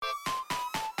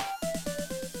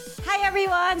Hi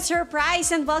everyone!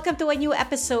 Surprise and welcome to a new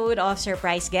episode of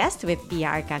Surprise Guest with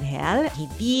Pia Arcangel.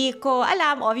 Hindi ko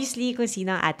alam obviously kung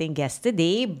sino ang ating guest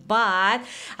today, but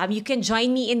you can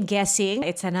join me in guessing.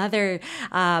 It's another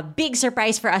big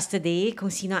surprise for us today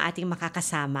kung sino ang ating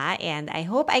makakasama, and I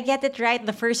hope I get it right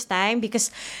the first time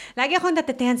because lagi akong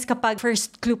natitense kapag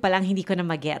first clue pa lang hindi ko na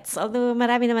magets. Although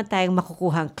marami naman tayong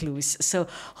makukuhang clues. So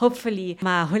hopefully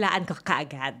mahulaan ko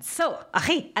kaagad. So,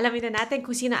 okay, alamin na natin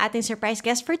kung sino ating surprise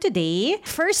guest for today.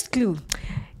 First clue.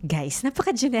 Guys,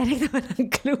 napaka-generic naman ang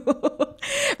clue.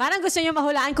 Parang gusto niyo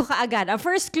mahulaan ko kaagad. Ang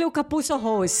first clue, Kapuso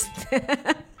host.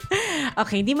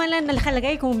 Okay, hindi man lang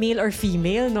nakalagay kung male or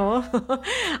female, no?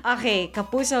 Okay,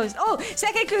 Kapuso host. Oh,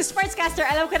 second clue, sportscaster.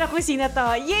 Alam ko na kung sino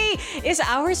to. Yay! Is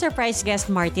our surprise guest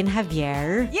Martin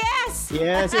Javier? Yes!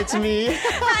 Yes, it's me.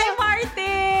 Hi,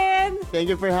 Martin! Thank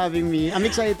you for having me. I'm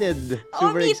excited.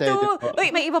 Super me excited. too.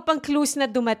 Uy, may iba pang clues na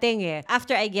dumating eh.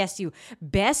 After I guess you,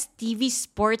 Best TV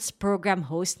Sports Program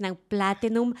Host ng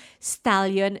Platinum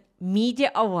Stallion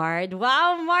Media Award.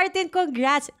 Wow, Martin,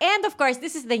 congrats. And of course,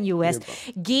 this is the newest,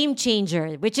 Game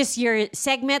Changer, which is your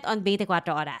segment on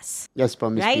 24 Oras. Yes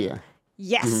po, Miss Right? Pia.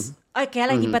 Yes. Okay,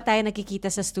 kaya lang di pa tayo nakikita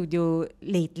sa studio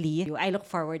lately. I look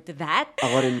forward to that.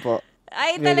 Ako rin po.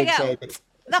 Ay, Really talaga. excited.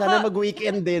 Sana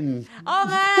mag-weekend din. Oo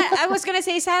nga. I was gonna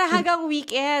say, sana hanggang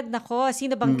weekend. Nako,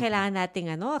 sino bang kailangan nating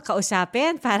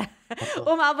kausapin para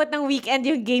umabot ng weekend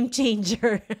yung Game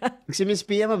Changer? Si Miss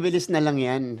Pia, mabilis na lang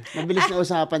yan. Mabilis na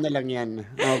usapan na lang yan.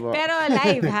 Opo. Pero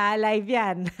live ha? Live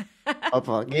yan.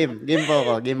 Opo, game. Game po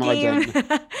ako. Game ako dyan.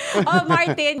 Oh,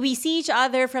 Martin, we see each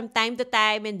other from time to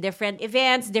time in different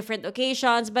events, different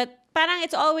occasions, but parang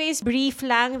it's always brief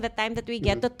lang the time that we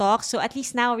get to talk. So at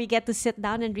least now we get to sit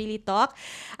down and really talk.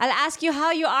 I'll ask you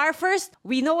how you are first.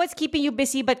 We know what's keeping you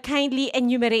busy, but kindly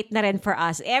enumerate na rin for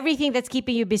us everything that's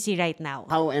keeping you busy right now.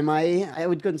 How am I? I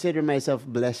would consider myself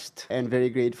blessed and very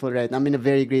grateful right now. I'm in a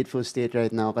very grateful state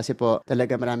right now kasi po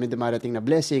talaga marami dumarating na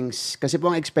blessings. Kasi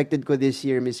po ang expected ko this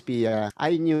year, Miss Pia,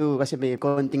 I knew kasi may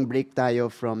konting break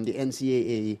tayo from the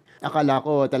NCAA. Akala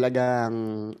ko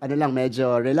talagang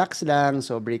medyo relax lang,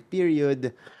 so break period.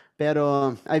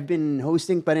 Pero I've been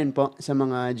hosting pa rin po sa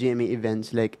mga GMA events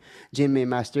like GMA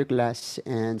Masterclass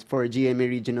and for GMA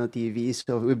Regional TV.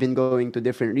 So we've been going to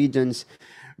different regions,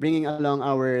 bringing along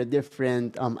our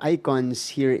different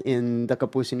icons here in the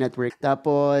Kapuso Network.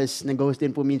 Tapos nag-host din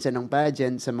po minsan ng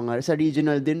pageant sa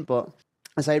regional din po.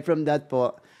 Aside from that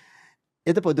po,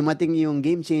 ito po, dumating yung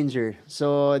Game Changer.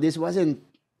 So this wasn't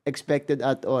expected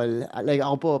at all. Like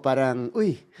ako po parang,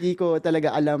 hindi ko talaga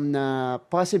alam na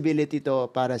possibility to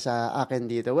para sa akin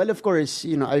dito. Well, of course,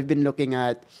 I've been looking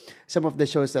at some of the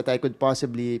shows that I could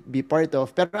possibly be part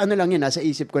of. Pero lang yun, nasa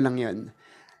isip ko lang yun.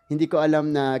 Hindi ko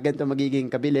alam na ganito magiging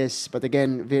kabilis. But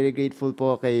again, very grateful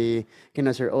po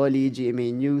kina Sir Oli, GMA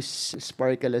News,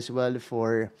 Sparkle as well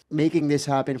for making this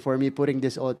happen for me, putting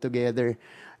this all together.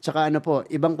 Tsaka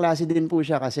ibang klase din po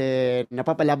siya kasi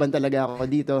napapalaban talaga ako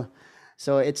dito.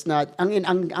 So it's not, ang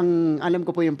alam ko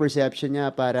po yung perception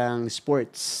niya parang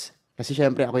sports. Kasi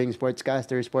syempre ako yung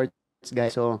sportscaster, sports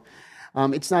guy. So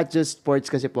it's not just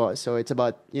sports kasi po. So it's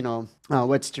about,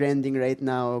 what's trending right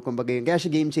now. Kumbaga kaya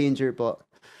siya Game Changer po.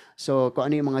 So kung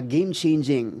ano yung mga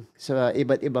game-changing sa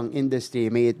iba't ibang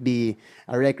industry, may it be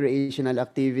a recreational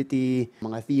activity,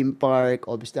 mga theme park,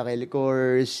 obstacle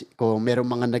course, kung merong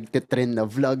mga nagtitrend na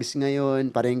vlogs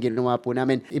ngayon, parang ginawa po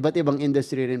namin. Iba't ibang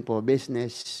industry rin po,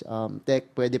 business,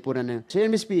 tech, pwede po na. So yun,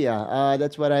 Miss Pia,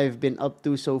 that's what I've been up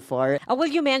to so far.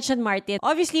 Well, you mentioned, Martin,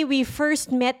 obviously we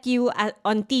first met you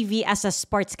on TV as a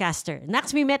sportscaster.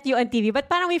 Next, we met you on TV, but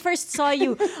parang we first saw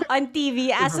you on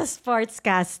TV as a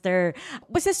sportscaster.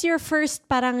 Was this your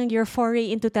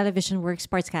foray into television work,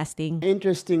 sportscasting?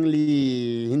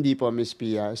 Interestingly, hindi po, Miss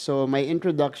Pia. So, my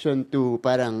introduction to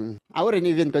I wouldn't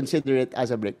even consider it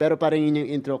as a break, pero parang yun yung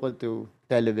intro ko to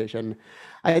television.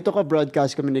 I took a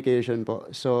broadcast communication po.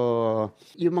 So,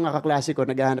 yung mga kaklase ko,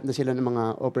 naghahanap na sila ng mga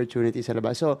opportunities sa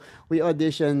labas. So, we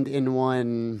auditioned in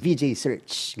one VJ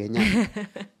search. Ganyan.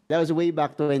 That was way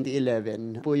back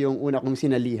 2011. Po yung una kong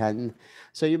sinalihan.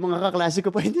 So, yung mga kaklase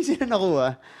ko po, hindi sila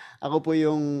nakuha. Ako po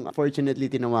yung fortunately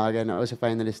tinawagan. I was a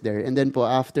finalist there. And then po,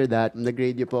 after that,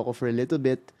 nag-radio po ako for a little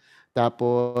bit.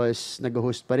 Tapos,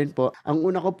 nag-host pa rin po. Ang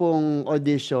una ko pong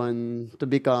audition to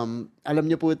become, alam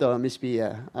niyo po to, Miss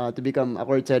Pia, to become a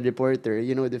courtside reporter,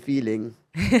 you know the feeling.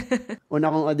 Una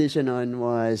kong audition noon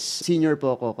was senior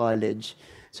po ako, college.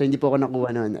 So, hindi po ako nakuha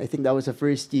noon. I think that was the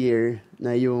first year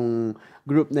na yung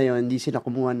group na yon hindi sila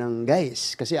kumuha ng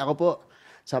guys. Kasi ako po,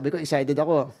 sabi ko, excited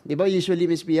ako. Di ba usually,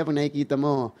 Miss Pia, kung nakikita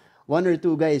mo, 1 or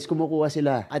 2 guys, kumukuha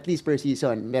sila at least per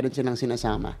season. Meron silang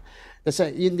sinasama. Tapos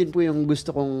yun din po yung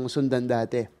gusto kong sundan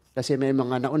dati. Kasi may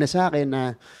mga nauna sa akin na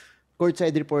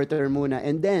courtside reporter muna.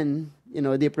 And then,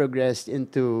 they progressed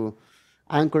into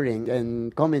anchoring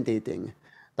and commentating.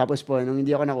 Tapos po, nung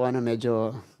hindi ako nakuha na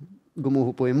medyo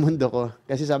gumuho po yung mundo ko.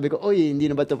 Kasi sabi ko, oy,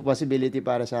 hindi na ba ito possibility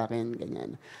para sa akin?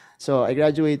 Ganyan. So, I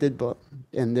graduated po.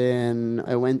 And then,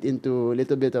 I went into a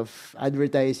little bit of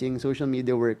advertising, social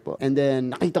media work po. And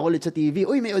then, nakita ko ulit sa TV,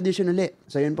 uy, may audition ulit.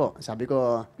 So, yun po. Sabi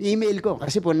ko, email ko.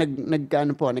 Kasi po,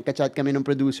 nagka-chat kami ng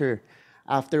producer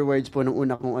afterwards po nung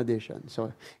una kong audition.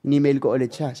 So, in-email ko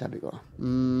ulit siya. Sabi ko,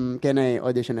 can I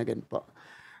audition again po?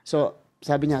 So,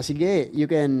 sabi niya, sige, you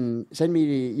can send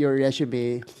me your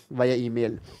resume via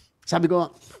email. Sabi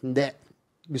ko, hindi.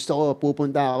 Gusto ko,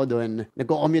 pupunta ako doon.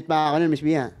 Nagko-commute pa ako nun, Miss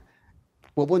Pia.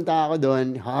 Pupunta ako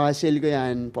doon, hustle ko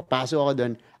yan, papasok ako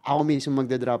doon, ako mismo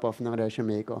magda-drop off ng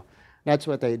resume ko. That's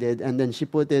what I did. And then she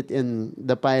put it in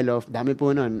the pile of, dami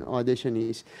po nun,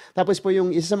 auditionees. Tapos po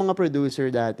yung isa sa mga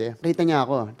producer dati, kita niya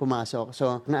ako, pumasok.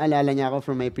 So, naalala niya ako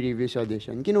from my previous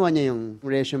audition. Kinuha niya yung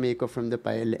resume ko from the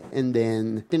pile. And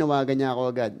then, tinawagan niya ako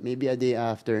agad, maybe a day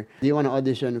after. Do you want to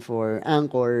audition for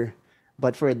Anchor,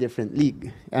 but for a different league?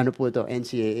 Ano po to?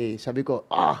 NCAA. Sabi ko,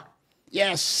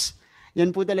 yes!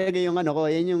 Yan po talaga yung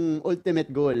yan yung ultimate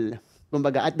goal.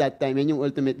 Kumbaga, at that time, yan yung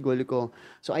ultimate goal ko.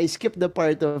 So, I skipped the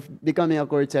part of becoming a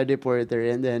courtside reporter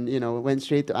and then, went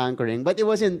straight to anchoring. But it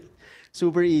wasn't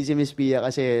super easy, Miss Pia,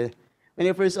 kasi when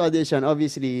I first audition,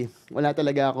 obviously, wala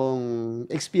talaga akong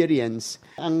experience.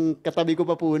 Ang katabi ko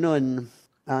pa po nun,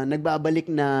 nagbabalik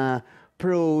na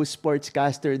pro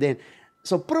sportscaster din.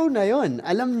 So, pro na yon.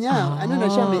 Alam niya, na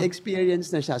siya, may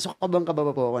experience na siya. So,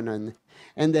 kabang-kaba po ako nun.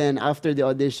 And then, after the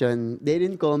audition, they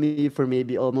didn't call me for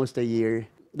maybe almost a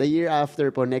year. The year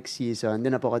after po, next season,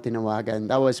 din na po ako tinawagan.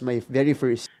 That was my very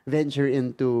first venture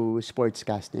into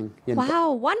sportscasting. Yan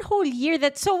wow, po. 1 whole year.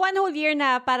 So, 1 whole year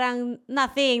na parang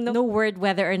nothing, no word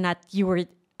whether or not you were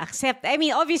accept. I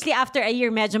mean, obviously, after a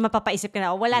year, medyo mapapaisip ka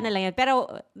na, wala na lang yan. Pero,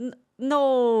 no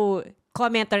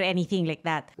comment or anything like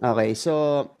that. Okay,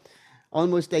 so,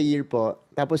 almost a year po.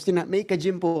 Tapos, may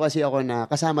ka-gym po kasi ako na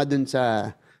kasama dun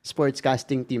sa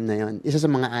sportscasting team na yon. Isa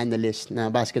sa mga analyst na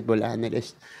basketball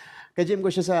analyst. Ka-gym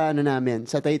ko siya sa namin.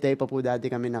 Sa Taytay pa po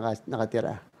dati kami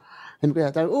nakatira. Sabi ko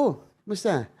yata,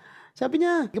 musta? Sabi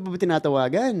niya, hindi ka pa ba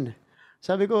tinatawagan?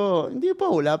 Sabi ko, hindi pa,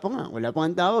 wala pa nga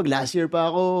ang tawag. Last year pa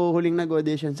ako huling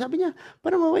nag-audition. Sabi niya,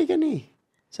 parang okay ka na eh.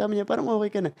 Sabi niya, parang okay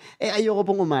ka na. Ayoko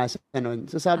pong umasa nun.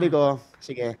 So sabi ko,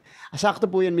 sige. Sakto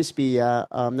po yun, Miss Pia.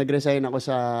 Nag-resign ako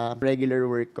sa regular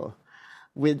work ko.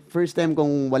 With first time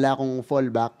kong wala akong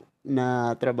fallback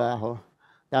na trabaho.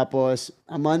 Tapos,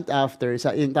 a month after,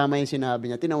 tama yung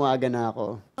sinabi niya, tinawagan na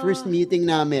ako. First meeting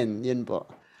namin, yun po.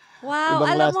 Wow,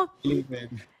 alam mo,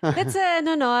 that's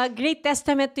a great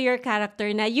testament to your character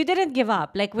na you didn't give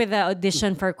up. Like with the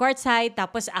audition for courtside,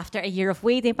 tapos after a year of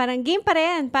waiting, parang game pa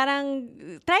rin. Parang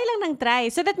try lang ng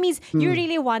try. So that means you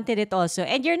really wanted it also.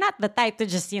 And you're not the type to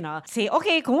just, say,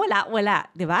 okay, kung wala.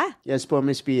 Di ba? Yes po,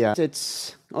 Miss Pia.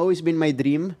 It's always been my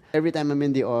dream. Every time I'm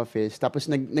in the office. Tapos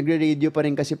nagre-radio pa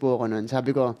rin kasi po ako nun.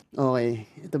 Sabi ko, okay,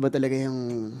 ito ba talaga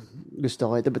yung gusto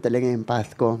ko? Ito ba talaga yung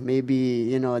path ko? Maybe,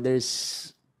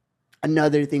 there's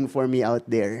another thing for me out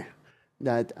there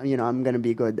that, I'm gonna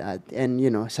be good at. And,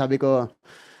 sabi ko,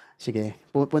 sige,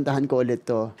 pupuntahan ko ulit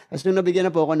to. As nung nabigyan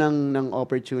na po ako ng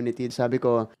opportunity, sabi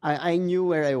ko, I knew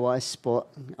where I was po,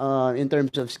 in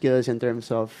terms of skills, in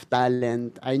terms of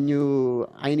talent. I knew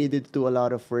I needed to do a lot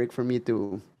of work for me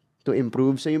to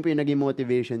improve. So, yun po yung naging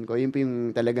motivation ko. Yun po yung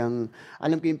talagang,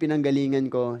 alam ko yung pinanggalingan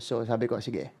ko. So, sabi ko,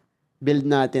 sige, build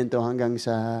natin to hanggang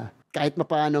sa kahit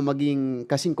mapaano maging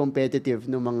kasing competitive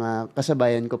ng mga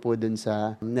kasabayan ko po dun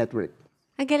sa network.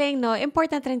 Ang galing, no?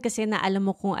 Important rin kasi na alam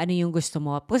mo kung ano yung gusto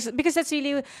mo. Because that's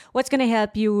really what's gonna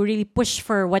help you really push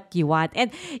for what you want.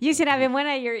 And yung sinabi mo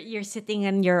na you're sitting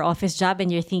in your office job and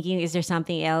you're thinking, is there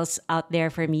something else out there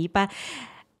for me?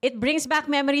 It brings back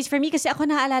memories for me kasi ako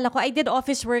naalala ko, I did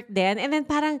office work then and then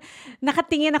parang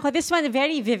nakatingin ako. This one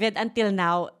very vivid until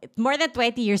now, more than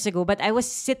 20 years ago, but I was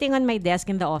sitting on my desk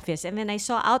in the office and then I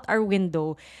saw out our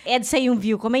window, EDSA yung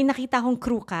view ko, may nakita akong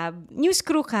crew cab, news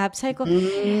crew cab. Sabi ko,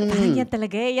 parang yan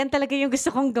talaga yung gusto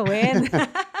kong gawin.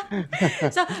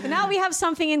 So now we have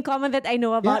something in common that I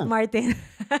know about Martin.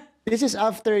 This is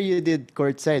after you did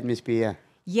courtside, Miss Pia.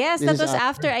 Yes, that was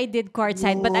after I did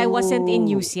courtside, but I wasn't in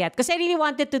news yet because I really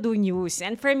wanted to do news.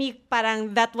 And for me,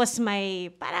 parang that was my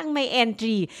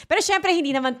entry. Pero syempre,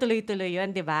 hindi naman tuloy-tuloy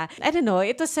yun, di ba? I don't know,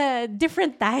 it was a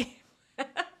different time.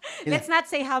 Let's not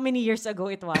say how many years ago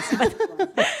it was. But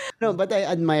No, but I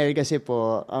admire kasi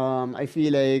po, I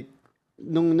feel like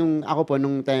nung ako po,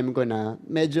 nung time ko na,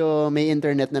 medyo may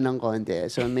internet na ng konti.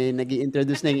 So, may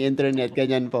nag-i-introduce na yung internet,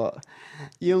 ganyan po.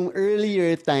 Yung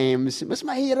earlier times, mas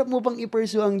mahirap mo pang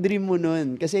i-pursue ang dream mo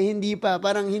nun. Kasi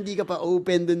parang hindi ka pa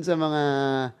open dun sa mga,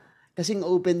 kasing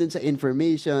open dun sa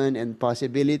information and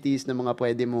possibilities na mga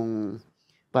pwede mong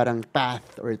parang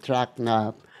path or track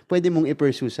na pwede mong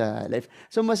i-pursue sa life.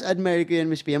 So, mas admire ko yun,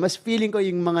 Miss Pia. Mas feeling ko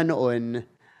yung mga noon,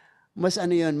 mas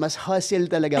ano yun, mas hustle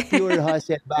talaga, pure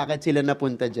hustle. Bakit sila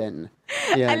napunta dyan?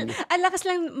 Yan. Ang lakas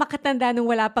lang makatanda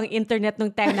nung wala pang internet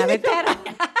nung time namin.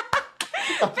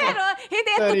 Pero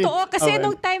hindi, Sorry. totoo. Kasi Okay.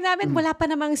 nung time namin, wala pa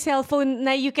namang cellphone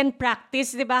na you can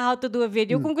practice, di ba, how to do a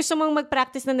video. Kung gusto mong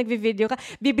mag-practice na nagvi-video ka,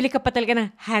 bibili ka pa talaga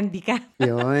ng handycam.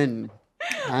 Yun.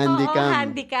 Oo, Handycam.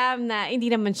 handycam na hindi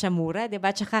naman siya mura, di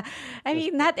ba? Tsaka, I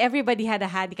mean, not everybody had a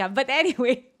handycam. But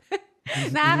anyway,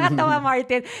 nakakatawa,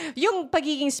 Martin. Yung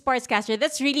pagiging sportscaster,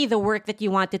 that's really the work that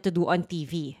you wanted to do on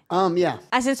TV. Yeah.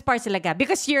 As in sports talaga.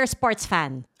 Because you're a sports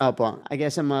fan. Opo. I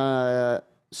guess I'm a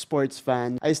sports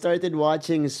fan. I started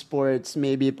watching sports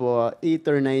maybe po 8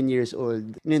 or 9 years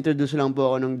old. Inintroduce lang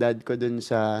po ako nung dad ko dun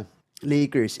sa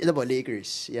Lakers. Ito po,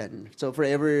 Lakers. Yan. So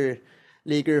forever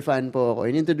Laker fan po ako.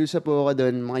 Inintroduce po ako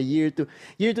dun mga year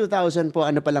 2000 po,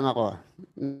 ano pa lang ako.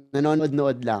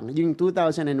 Nanonood-nood lang. Yung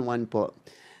 2001 po.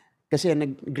 Kasi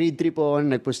grade 3 po ako,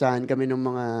 nagpustahan kami ng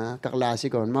mga kaklase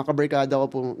ko. Mga kabarkada ko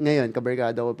po, ngayon,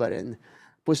 kabarkada ko pa rin.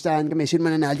 Pustahan kami, sino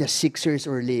mananalo, Sixers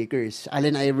or Lakers.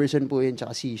 Allen Iverson po yun,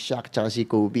 tsaka si Shaq, tsaka si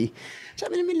Kobe.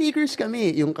 Sabi namin, Lakers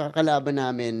kami. Yung kakalaban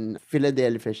namin,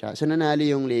 Philadelphia siya. So nanalo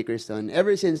yung Lakers doon.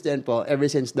 Ever since then po, ever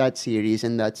since that series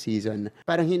and that season,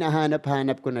 parang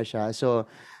hinahanap-hanap ko na siya. So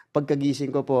pagkagising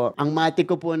ko po, ang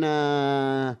matik ko po na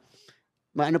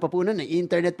maano pa po nun,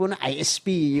 internet po na,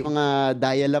 ISP, yung mga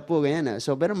dial-up po, ganyan.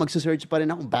 So, pero magsasearch pa rin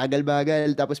ako,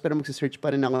 bagal-bagal. Tapos, pero magsasearch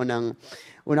pa rin ako ng,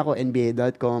 una ko,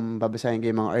 NBA.com, babasahin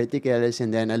ko yung mga articles,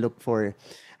 and then I look for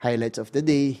highlights of the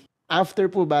day.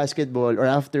 After po basketball, or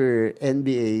after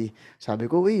NBA, sabi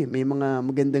ko, may mga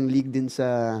magandang league din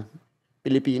sa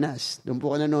Pilipinas. Doon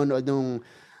po ako nanonood ng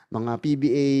mga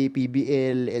PBA,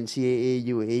 PBL, NCAA,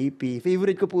 UAP.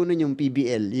 Favorite ko po nun yung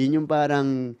PBL. Yun yung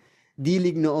parang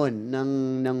D-League noon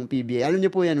ng PBA. Alam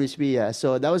niyo po yan, Miss Pia.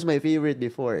 So, that was my favorite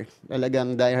before.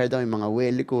 Talagang diehard ako, yung mga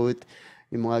Wellicott,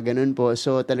 yung mga ganun po.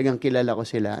 So, talagang kilala ko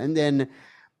sila. And then,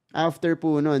 after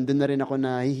po noon, doon na rin ako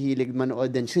nahihilig manood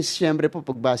din. Kasi syempre po,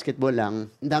 pag basketball lang,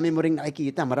 ang dami mo rin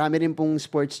nakikita. Marami rin pong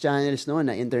sports channels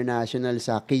noon na international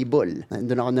sa cable.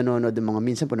 Doon ako nanonood ng mga,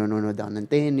 minsan po nanonood ako ng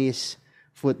tennis,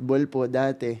 football po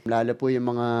dati. Lalo po yung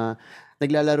mga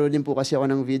naglalaro din po kasi ako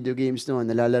ng video games noon.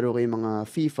 Nalalaro ko yung mga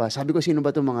FIFA. Sabi ko, sino ba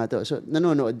itong mga to? So,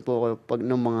 nanonood po ako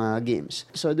ng mga games.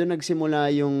 So, doon nagsimula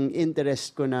yung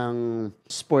interest ko ng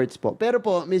sports po. Pero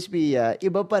po, Miss Pia,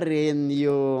 iba pa rin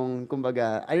yung,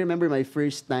 kumbaga, I remember my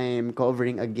first time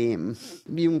covering a game.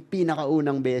 Yung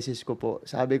pinakaunang beses ko po.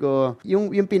 Sabi ko, yung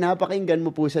pinapakinggan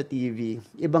mo po sa TV,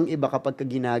 ibang-iba kapag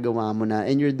ginagawa mo na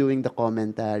and you're doing the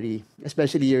commentary.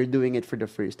 Especially you're doing it for the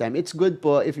first time. It's good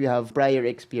po if you have prior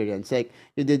experience. Like,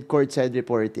 you did courtside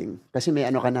reporting. Kasi may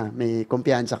ano ka na, may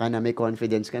kumpiyansa ka na, may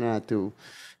confidence ka na to,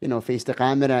 face the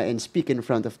camera and speak in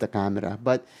front of the camera.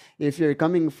 But if you're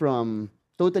coming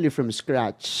totally from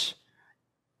scratch,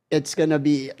 it's gonna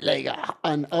be like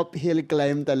an uphill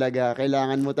climb talaga.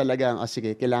 Kailangan mo talaga,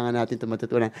 sige, kailangan natin ito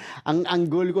matutunan. Ang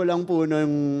goal ko lang po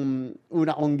nung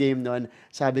una kong game noon,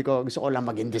 sabi ko, gusto ko lang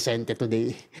maging decente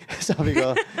today. Sabi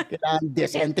ko, kailangan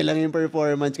decente lang yung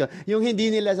performance ko. Yung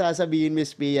hindi nila sasabihin,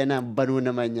 Miss Pia, na banu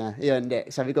naman niya. Yun,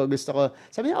 sabi ko,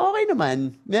 sabi niya, okay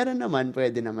naman, meron naman,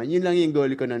 pwede naman. Yun lang yung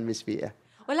goal ko noon, Miss Pia.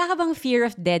 Wala ka bang fear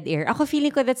of dead air? Ako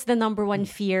feeling ko that's the number one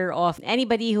fear of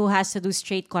anybody who has to do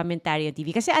straight commentary on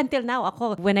TV. Kasi until now,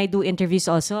 ako, when I do interviews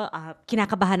also,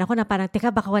 kinakabahan ako na parang, teka,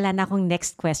 baka wala na akong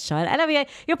next question. Alam mo yun,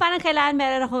 yung parang kailangan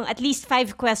meron akong at least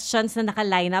 5 questions na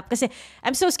naka-line up kasi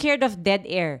I'm so scared of dead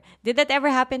air. Did that ever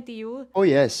happen to you? Oh,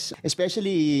 yes.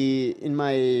 Especially in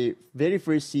my very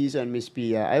first season, Miss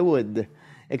Pia, I would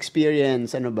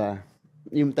experience,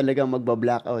 yung talagang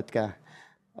magba-blackout ka.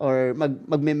 Or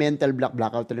magme-mental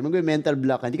blackout tuloy. Magme-mental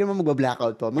block ka. Hindi ka naman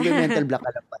magba-blackout po. Magme-mental block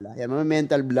ka lang pala. Yan,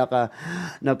 magme-mental block ka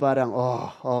na parang,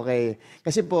 okay.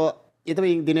 Kasi po, ito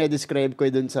yung dinedescribe ko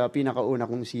dun sa pinakauna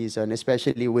kong season,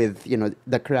 especially with,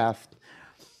 the craft.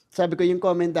 Sabi ko, yung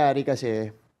commentary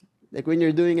kasi, like when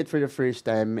you're doing it for the first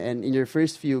time and in your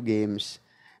first few games,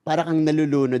 para kang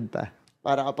nalulunod pa.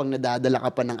 Para kapag nadadala ka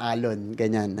pa ng alon,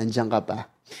 ganyan, nandiyan ka pa.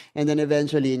 And then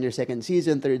eventually in your second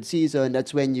season, third season,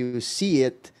 that's when you see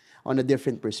it on a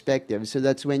different perspective. So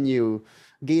that's when you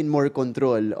gain more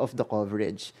control of the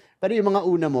coverage. Pero yung mga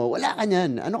una mo, wala ka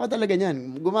niyan. Ano ka talaga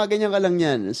niyan? Gumaganyan ka lang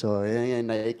niyan. So, yan,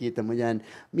 nakikita mo yan.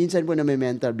 Minsan po na may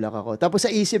mental block ako. Tapos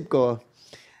sa isip ko,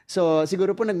 so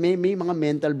siguro po may mga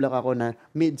mental block ako na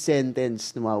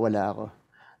mid-sentence nawawala ako.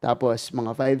 Tapos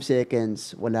mga 5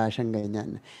 seconds, wala siyang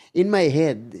ganyan. In my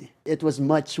head, it was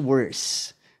much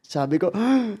worse. Sabi ko,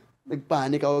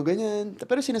 nagpanic ako ganyan.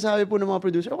 Pero sinasabi po ng mga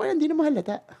producer, okay, hindi na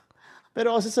mahalata.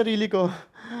 Pero ako sa sarili ko,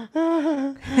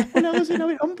 wala akong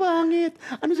sinabi, ang pangit.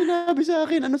 Ano sinabi sa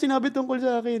akin? Ano sinabi tungkol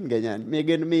sa akin? Ganyan. May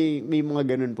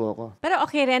mga ganun po ako. Pero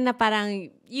okay rin na parang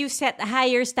you set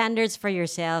higher standards for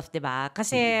yourself, di ba?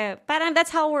 Kasi parang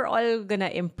that's how we're all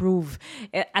gonna improve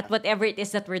at whatever it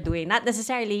is that we're doing. Not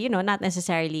necessarily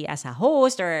as a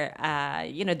host or,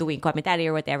 doing commentary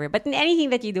or whatever. But in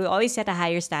anything that you do, always set a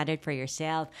higher standard for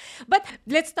yourself. But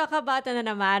let's talk about,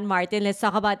 Martin, let's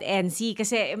talk about NC.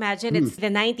 Kasi imagine it's the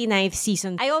 99th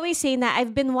season. I always say na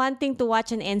I've been wanting to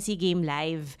watch an NC game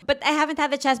live. But I haven't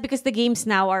had the chance because the games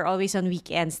now are always on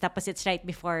weekends. Tapos it's right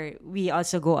before we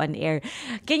also go on air.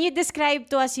 Can you describe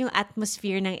to us yung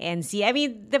atmosphere ng NC? I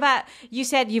mean, diba, you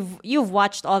said you've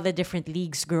watched all the different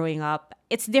leagues growing up.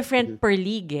 It's different per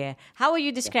league eh. How would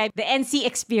you describe the NC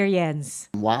experience?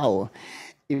 Wow.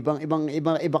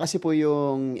 Iba kasi po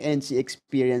yung NC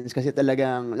experience kasi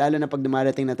talagang, lalo na pag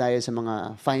dumarating na tayo sa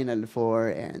mga Final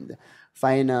Four and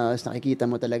finals, nakikita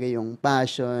mo talaga yung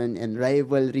passion and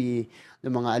rivalry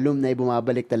ng mga alumni,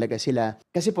 bumabalik talaga sila.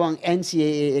 Kasi po ang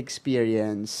NCAA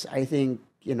experience, I think,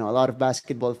 a lot of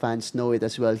basketball fans know it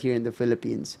as well here in the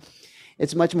Philippines.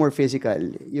 It's much more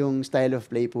physical, yung style of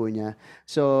play po niya.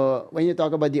 So, when you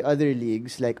talk about the other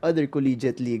leagues, like other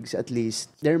collegiate leagues at least,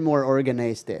 they're more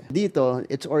organized eh. Dito,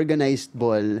 it's organized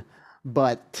ball,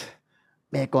 but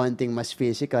may konting mas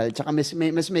physical. Tsaka mas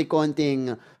may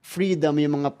konting freedom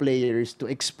yung mga players to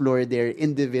explore their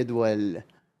individual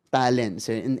talents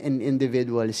and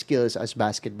individual skills as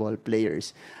basketball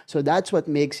players. So, that's what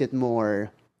makes it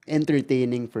more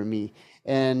entertaining for me.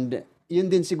 And yun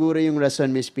din siguro yung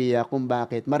rason, Miss Pia, kung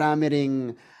bakit marami ring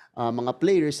mga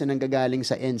players na nanggagaling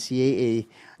sa NCAA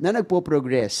na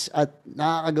nagpo-progress at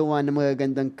nakakagawa ng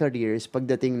magagandang careers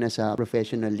pagdating na sa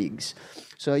professional leagues.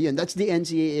 So yun, that's the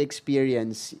NCAA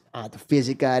experience. The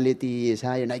physicality is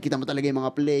higher. Nakikita mo talaga yung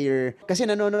mga player. Kasi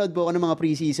nanonood po ako ng mga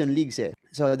preseason leagues eh.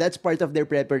 So that's part of their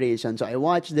preparation. So I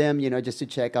watch them, just to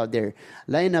check out their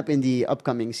lineup in the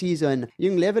upcoming season.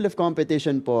 Yung level of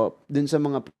competition po dun sa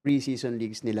mga preseason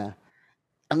leagues nila,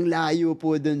 ang layo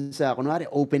po dun sa, kunwari,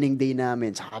 opening day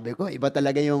namin. Sabi ko, iba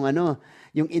talaga yung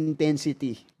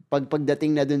intensity.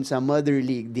 Pagdating na dun sa Mother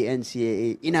League, the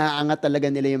NCAA, inaangat talaga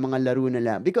nila yung mga laro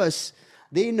nila. Because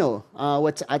they know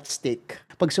what's at stake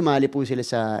pag sumali po sila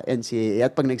sa NCAA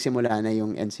at pag nagsimula na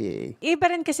yung NCAA.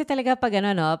 Iba rin kasi talaga pag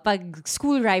pag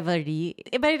school rivalry,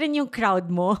 iba rin yung crowd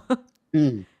mo.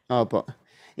 Opo.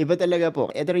 Iba talaga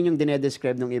po. Ito rin yung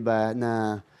dinedescribe ng iba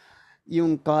na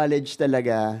yung college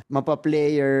talaga,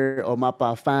 mapa-player o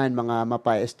mapa-fan, mga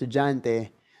mapa-estudyante,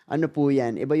 ano po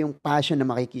yan, iba yung passion na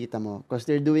makikita mo because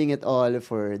they're doing it all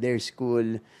for their school.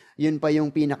 Yun pa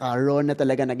yung pinaka-raw na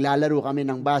talaga, naglalaro kami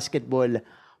ng basketball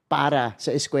para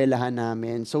sa eskwelahan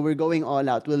namin. So we're going all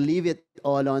out. We'll leave it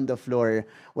all on the floor.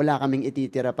 Wala kaming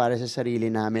ititira para sa sarili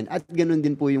namin. At ganun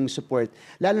din po yung support.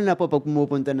 Lalo na po pag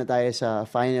pumupunta na tayo sa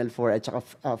Final Four at saka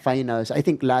finals. I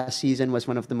think last season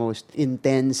was one of the most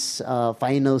intense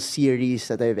final series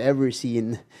that I've ever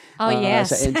seen. Oh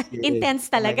yes, sa NCAA.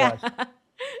 Intense talaga.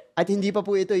 At hindi pa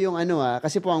po ito yung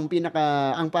kasi po ang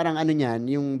parang niyan,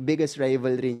 yung biggest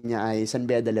rivalry niya ay San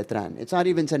Beda Letran. It's not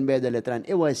even San Beda Letran.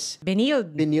 It was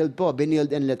Benilde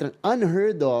and Letran.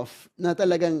 Unheard of na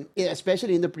talagang,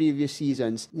 especially in the previous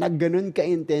seasons, nagganon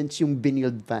ka-intense yung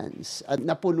Benilde fans. At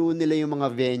napuno nila yung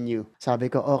mga venue. Sabi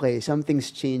ko, okay,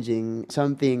 something's changing.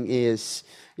 Something is,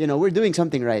 we're doing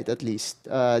something right at least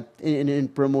in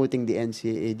promoting the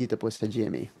NCAA dito po sa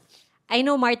GMA. I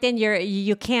know, Martin,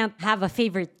 you can't have a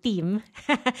favorite team.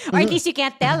 Or at least you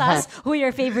can't tell us who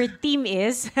your favorite team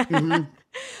is.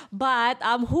 But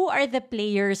who are the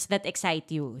players that excite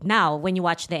you now when you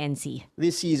watch the NC?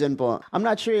 This season po, I'm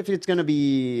not sure if it's gonna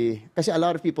be, kasi a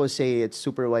lot of people say it's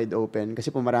super wide open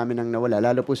kasi po marami nang nawala.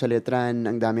 Lalo po sa Letran,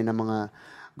 ang dami ng mga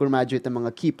graduate ng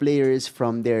mga key players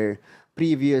from their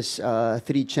previous 3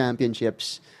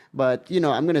 championships. But,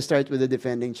 I'm gonna start with the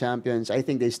defending champions. I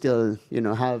think they still,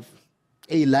 have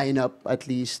a lineup at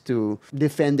least to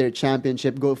defend their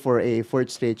championship, go for a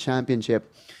 4th straight championship.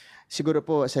 Siguro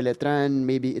po sa Letran,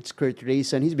 maybe it's Kurt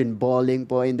Rayson. He's been balling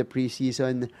po in the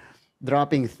preseason.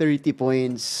 dropping 30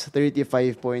 points,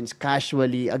 35 points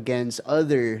casually against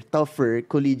other tougher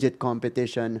collegiate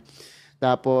competition.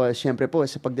 Tapos, syempre po,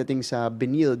 sa pagdating sa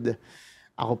Benilde,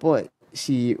 ako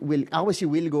si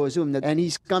Will Gozum, and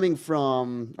he's coming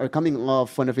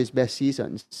off one of his best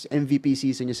seasons, MVP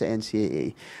season niya sa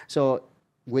NCAA. So,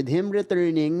 with him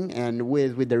returning and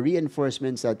with the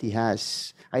reinforcements that he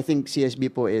has, I think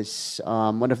CSB po is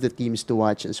one of the teams to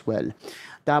watch as well.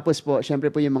 Tapos po, syempre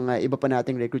po yung mga iba pa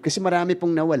nating recruit. Kasi marami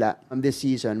pong nawala this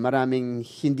season. Maraming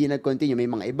hindi nag-continue. May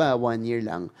mga iba, 1 year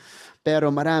lang.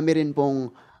 Pero marami rin pong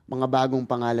mga bagong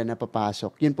pangalan na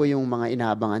papasok. Yun po yung mga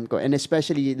inaabangan ko. And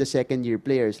especially the second-year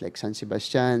players like San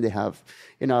Sebastian. They have,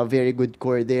 a very good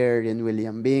core there in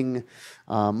William Bing.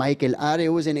 Michael Are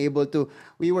wasn't able to...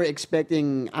 We were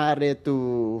expecting Are to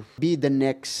be the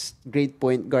next great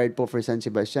point guard po for San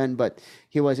Sebastian, but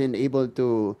he wasn't able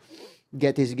to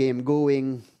get his game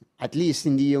going. At least,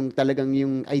 hindi yung talagang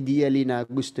yung ideally na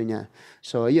gusto niya.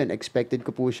 So, yun, expected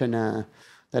ko po siya na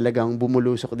talagang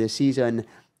bumulusok this season.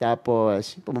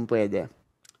 Tapos, pwede.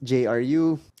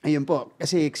 JRU, ayun po.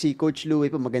 Kasi si Coach Louie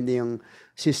po, maganda yung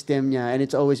system niya and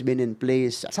it's always been in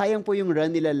place. Sayang po yung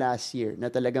run nila last year na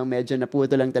talagang medyo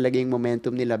naputo lang talaga yung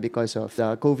momentum nila because of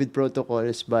the COVID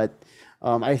protocols. But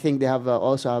I think they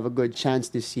also have a good chance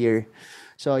this year.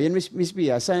 So, yun, Miss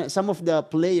Pia, some of the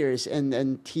players and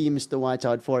teams to watch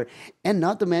out for. And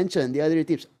not to mention the other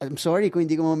teams. I'm sorry kung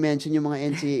hindi ko ma-mention yung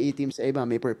mga NCAA teams sa iba.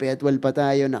 May Perpetual pa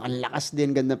tayo na ang lakas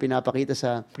din, ganda pinapakita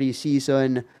sa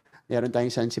preseason. Meron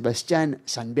tayong San Sebastian.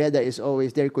 San Beda is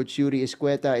always there. Coach Yuri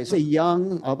Escueta is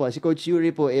si Coach Yuri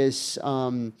po is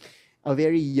a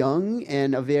very young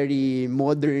and a very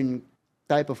modern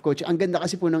type of coach. Ang ganda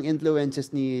kasi po ng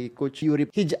influences ni Coach Yuri.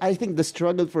 I think the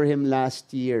struggle for him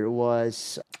last year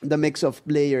was the mix of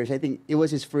players. I think it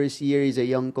was his first year. He's a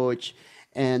young coach.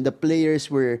 And the players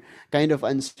were kind of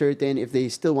uncertain if they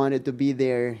still wanted to be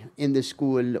there in the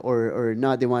school or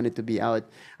not. They wanted to be out.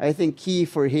 I think key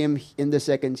for him in the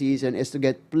second season is to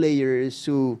get players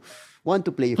who want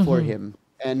to play for him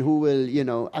and who will,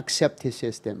 accept his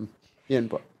system.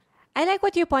 Yun po. I like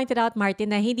what you pointed out,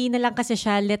 Martin, na hindi na lang kasi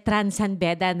siya Letran San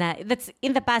Beda na that's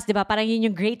in the past, di ba? Parang yun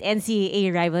yung great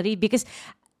NCAA rivalry because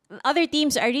other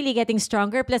teams are really getting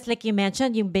stronger. Plus, like you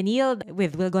mentioned, yung Benilde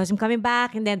with Will Gosm coming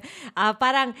back. And then,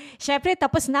 parang, syempre,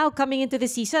 tapos now, coming into the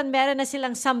season, meron na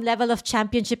silang some level of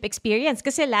championship experience.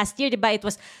 Kasi last year, di ba, it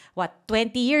was,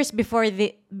 20 years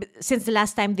since the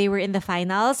last time they were in the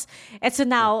finals. And so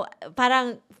now,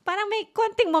 parang may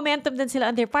konting momentum din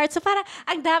sila on their part. So parang,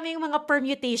 ang daming mga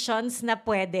permutations na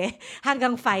pwede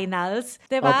hanggang finals.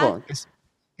 Di ba? Opo.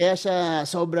 Kaya siya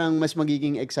sobrang mas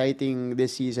magiging exciting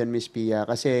this season, Miss Pia.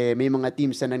 Kasi may mga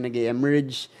teams na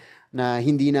nag-emerge na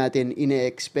hindi natin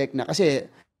ine-expect na. Kasi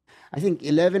I think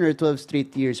 11 or 12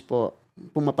 straight years po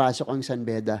pumapasok ang San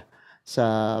Beda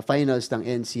sa finals ng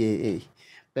NCAA.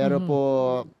 Pero po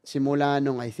simula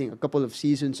nung I think a couple of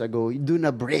seasons ago, doon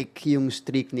na break yung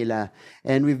streak nila.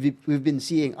 And we've been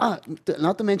seeing,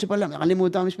 not to mention pala,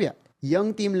 nakalimutan ko, Miss Pia,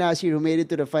 young team last year who made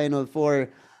it to the Final Four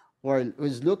or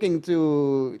was looking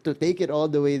to take it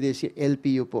all the way this year,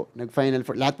 LPU po, nag-Final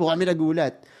Four. Lahat po kami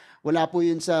nagulat. Wala po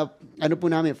yun sa,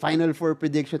 namin, Final Four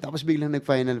prediction, tapos biglang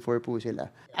nag-Final Four po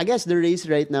sila. I guess the race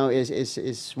right now is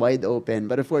wide open.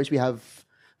 But of course, we have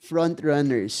front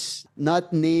runners,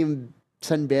 not named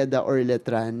San Beda or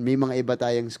Letran. May mga iba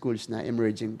tayong schools na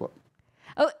emerging po.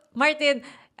 Oh, Martin,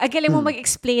 ang galing mo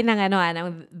mag-explain ng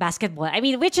ng basketball. I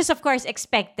mean, which is of course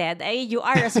expected. You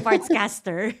are a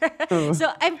sportscaster. So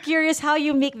I'm curious how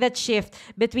you make that shift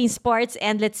between sports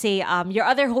and let's say your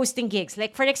other hosting gigs.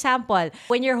 Like for example,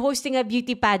 when you're hosting a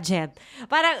beauty pageant,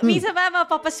 parang minsan ba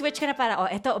mapapaswitch ka na parang,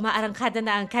 eto, umaarangkada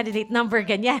na ang candidate number,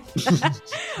 ganyan.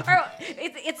 Or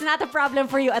it's not a problem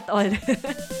for you at all.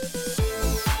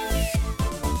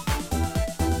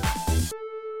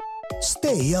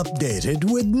 Stay updated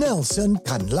with Nelson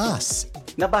Canlas.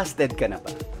 Nabasted ka na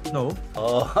ba? No.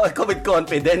 Oh, ako with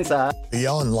confidence ha. The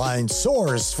online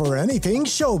source for anything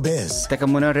showbiz. Teka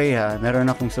muna Ray ha, meron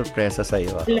akong sorpresa sa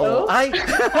iyo. Hello? Oh, ay!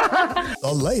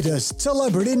 The latest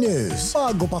celebrity news.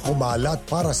 Bago pa kumalat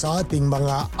para sa ating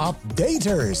mga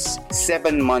updaters.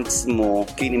 7 months mo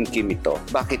kinim-kim ito.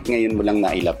 Bakit ngayon mo lang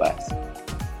nailabas?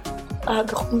 Aga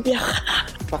kong biyak.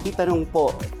 Pakitanong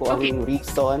po kung ang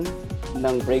reason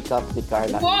ng breakup ni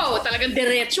Carla. Wow, talagang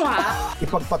diretso ha.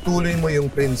 Ipagpatuloy mo yung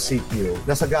prinsipyo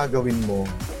na sa gagawin mo,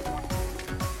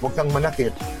 huwag kang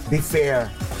manakit, be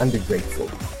fair, and be grateful.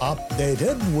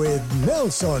 Updated with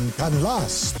Nelson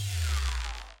Canlas.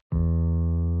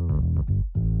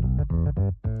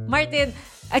 Martin,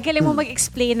 Ang galing mo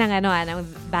mag-explain ng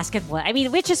basketball. I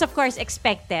mean, which is of course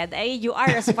expected. You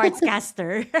are a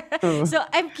sportscaster. So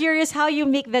I'm curious how you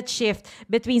make that shift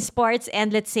between sports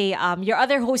and let's say your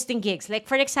other hosting gigs. Like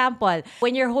for example,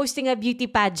 when you're hosting a beauty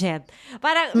pageant,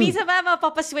 parang minsan ba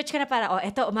mapapaswitch ka na para,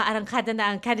 eto, umaarangkada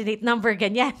na ang candidate number,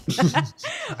 ganyan.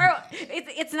 Or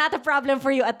it's not a problem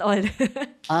for you at all.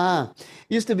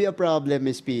 Used to be a problem,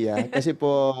 Miss Pia. Kasi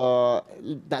po,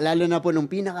 lalo na po nung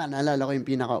naalala ko yung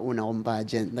pinakauna kong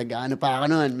pageant. Nag-ano pa ako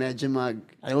noon, medyo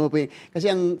alam mo po kasi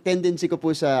ang tendency ko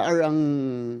po ang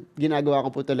ginagawa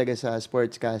ko po talaga sa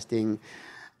sportscasting,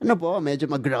 medyo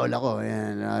mag-growl ako.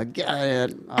 Ayan.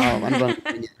 Ano ba?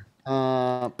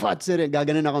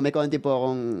 Gaganon ako. May konti po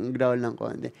akong growl ng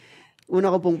konti. Una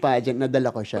ko pong pageant,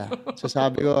 nadala ko siya. So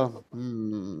sabi ko,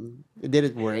 it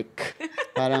didn't work.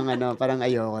 Parang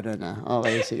ayoko na.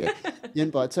 Okay, sige. Yun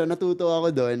po. So natuto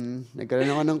ako doon. Nagkaroon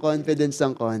ako ng confidence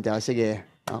ng konti. Sige,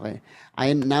 okay.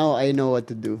 Now I know what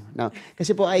to do. Now,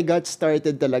 kasi po I got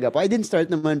started talaga po. I didn't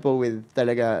start naman po with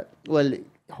talaga,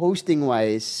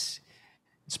 hosting-wise,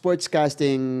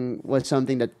 sportscasting was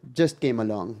something that just came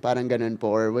along. Parang ganun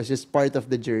po, or was just part of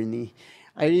the journey.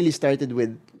 I really started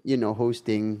with,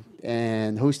 hosting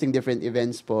and hosting different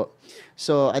events po.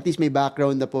 So, at least may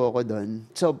background na po ako doon.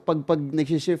 So, pag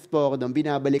nag-shift po ako doon,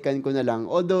 binabalikan ko na lang.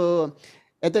 Although,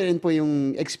 ito rin po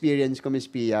yung experience ko, Miss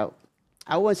Pia.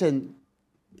 I wasn't,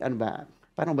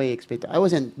 paano ba i-explain to? I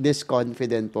wasn't this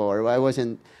confident po, or I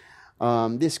wasn't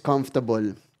this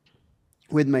comfortable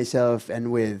with myself and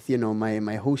with,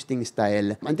 my hosting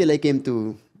style until I came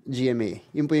to GMA.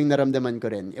 Yun po yung naramdaman ko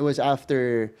rin. It was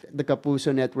after the Kapuso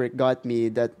network got me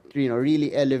that,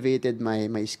 really elevated my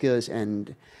skills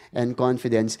and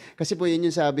confidence. Kasi po yun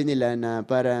yung sabi nila na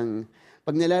parang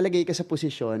pag nalalagay ka sa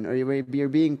posisyon or you're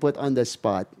being put on the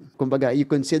spot, kumbaga, you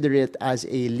consider it as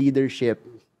a leadership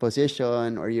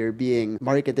position or you're being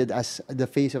marketed as the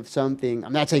face of something.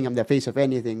 I'm not saying I'm the face of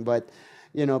anything, but,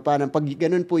 parang pag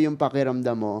ganun po yung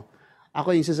pakiramdam mo,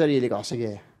 ako yung sa sarili ko,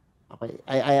 sige, okay,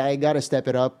 I gotta step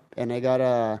it up and I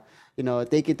gotta,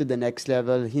 take it to the next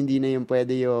level. Hindi na yung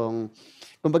pwede yung,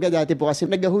 kumbaga dati po kasi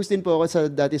nag-host din po ako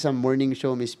dati sa morning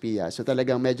show, Miss Pia. So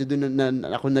talagang medyo doon na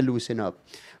ako na-loosen up.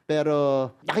 Pero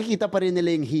nakikita pa rin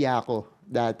nila yung hiya ko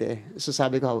dati. So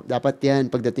sabi ko, dapat yan,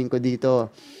 pagdating ko dito,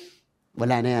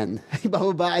 wala na yan.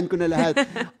 Ibababaan ko na lahat.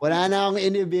 Wala na akong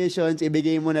inhibitions,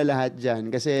 ibigay mo na lahat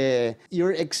dyan. Kasi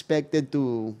you're expected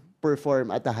to perform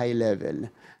at a high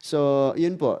level. So,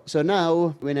 yun po. So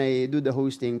now, when I do the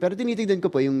hosting, pero tinitignan ko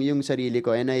po yung sarili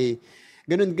ko and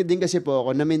ganun din kasi po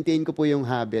ako, na-maintain ko po yung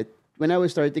habit. When I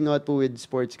was starting out po with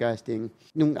sportscasting,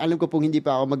 nung alam ko pong hindi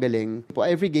pa ako magaling, po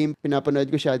every game, pinapanood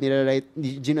ko siya,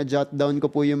 gina-jot down ko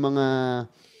po yung mga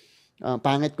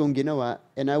pangit kong ginawa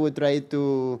and I would try to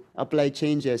apply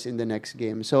changes in the next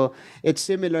game. So, it's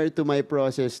similar to my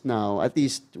process now, at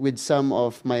least with some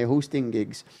of my hosting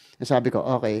gigs. Sabi ko,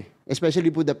 okay,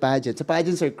 especially po the pageants. The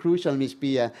pageants are crucial, Miss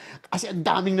Pia, kasi ang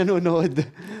daming nanonood.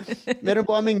 Meron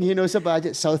po kaming sa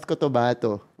pageant, South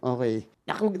Cotabato. Okay.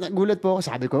 Nagulat po ako,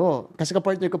 sabi ko, kasi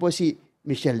kapartner ko po si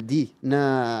Michelle D.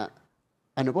 na,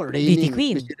 reigning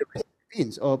Miss Universe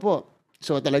Queens. Opo.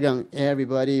 So talagang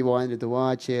everybody wanted to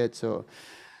watch it. So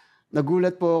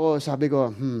nagulat po ako, sabi ko,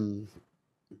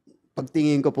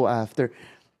 pagtingin ko po after,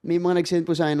 may mga nag-send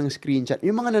po sa akin ng screenshot.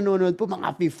 Yung mga nanonood po,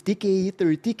 mga 50K,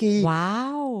 30K.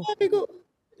 Wow! Sabi ko,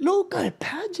 local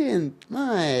pageant.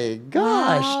 My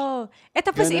gosh! Wow!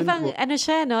 Tapos Ganun ibang,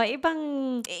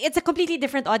 po. it's a completely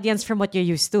different audience from what you're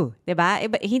used to. Diba?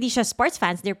 Hindi siya sports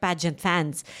fans, they're pageant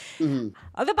fans. Mm-hmm.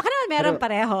 Although baka naman meron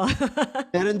pareho.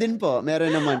 Meron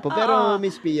naman po. Pero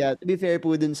Miss Pia, to be fair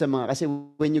po dun sa kasi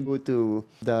when you go to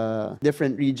the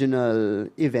different regional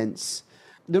events,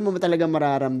 doon mo talaga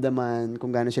mararamdaman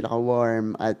kung gaano sila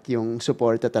ka-warm at yung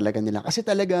suporta talaga nila. Kasi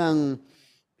talagang,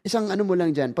 isang mo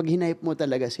lang dyan, pag hinipe mo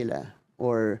talaga sila,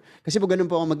 or, kasi po ganun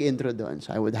po ako mag-intro doon.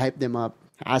 So I would hype them up,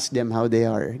 ask them how they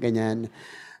are, ganyan.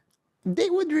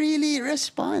 They would really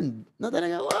respond. Na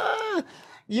talaga, wah!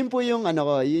 Yun po yung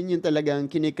yun yung talagang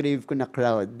kinikrave ko na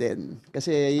crowd din.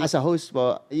 Kasi as a host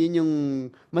po, yun yung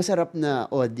masarap na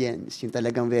audience, yung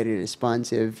talagang very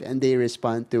responsive and they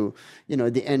respond to,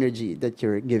 the energy that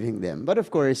you're giving them. But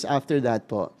of course, after that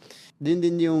po, din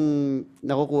yung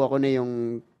nakukuha ko na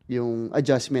yung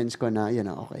adjustments ko na,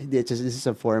 okay, this is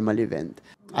a formal event.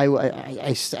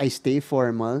 I stay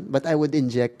formal, but I would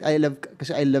inject,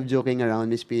 kasi I love joking around,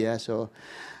 Miss Pia, so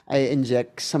I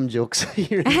inject some jokes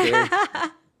here and there.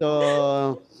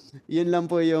 So, yun lang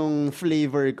po yung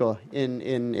flavor ko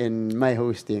in my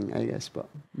hosting, I guess po.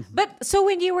 But so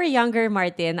when you were younger,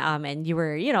 Martin, and you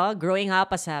were, growing up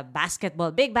as a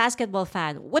big basketball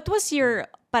fan, what was your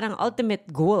parang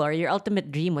ultimate goal or your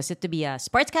ultimate dream? Was it to be a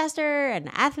sportscaster, an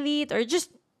athlete, or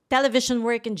just television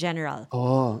work in general?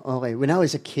 Oh, okay. When I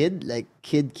was a kid, like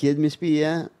kid, Miss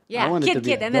Pia, Yeah, I wanted to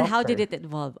be kid. a And then how did doctor. it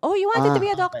evolve? Oh, you wanted to be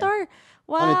a Okay. doctor?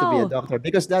 I wanted to be a Wow. doctor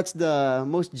because that's the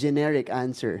most generic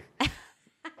answer.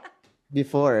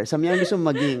 Before, sa mga gusto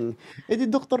maging, di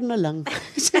doktor na lang.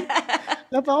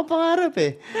 Wala pa ako pangarap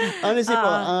eh. Honestly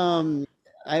po,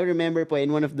 I remember po in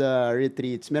one of the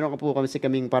retreats, meron po kasi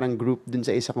kaming parang group dun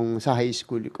sa isa kong sa high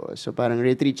school ko. So parang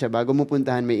retreat siya, bago mo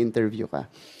puntahan may interview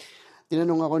ka.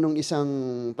 Tinanong ako nung isang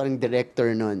parang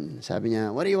director nun. Sabi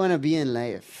niya, what do you wanna be in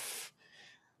life?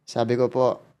 Sabi ko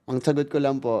po, ang sagot ko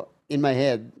lang po, in my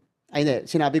head, ay hindi,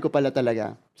 sinabi ko pala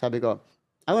talaga. Sabi ko,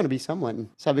 I wanna be someone.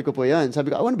 Sabi ko po yun.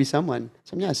 Sabi ko, I wanna be someone.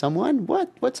 Sabi niya, someone?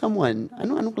 What? What someone?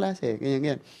 Anong klase?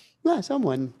 Ganyan. Yeah,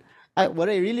 someone.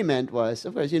 What I really meant was,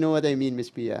 of course, you know what I mean,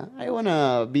 Miss Pia. I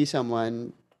wanna be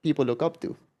someone people look up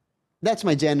to. That's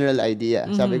my general idea.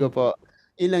 Sabi ko po,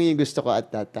 yun lang yung gusto ko at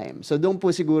that time. So doon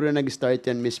po siguro nag-start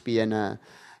yan, Miss Pia, na,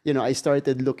 I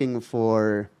started looking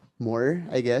for more,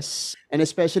 I guess. And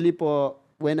especially po,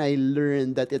 when I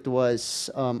learned that it was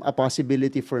a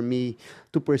possibility for me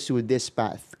to pursue this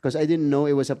path. Because I didn't know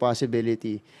it was a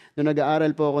possibility. Nung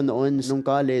nag-aaral po ako noon, nung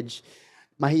college,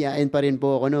 mahiyain pa rin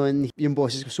po ako noon. Yung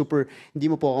boses ko super, hindi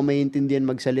mo po ako maintindihan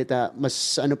magsalita.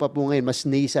 Mas ano pa po ngayon, mas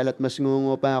nasal at mas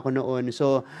ngungo pa ako noon.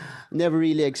 So, never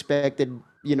really expected,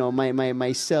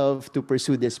 myself to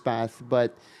pursue this path.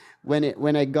 But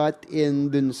when I got in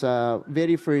dun sa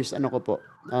very first,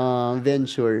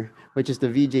 venture, which is the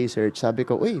VJ search, sabi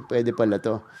ko, uy, pwede pala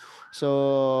to.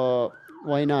 So,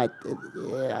 why not?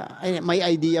 My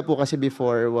idea po kasi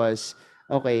before was,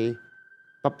 okay,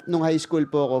 nung high school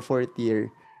po ako, fourth year,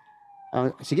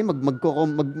 sige,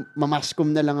 magmamascom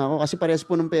na lang ako. Kasi parehas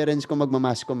po ng parents ko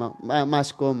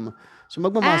mascom. So,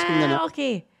 magmamascom na lang.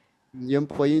 Okay. Yun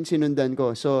po, yun sinundan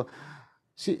ko. So,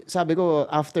 sabi ko,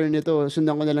 after nito,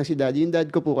 sundan ko na lang si daddy. Yung dad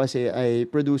ko po kasi ay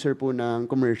producer po ng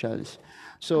commercials.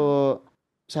 So,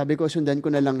 sabi ko, sundan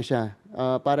ko na lang siya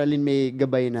para rin may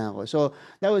gabay na ako. So,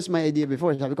 that was my idea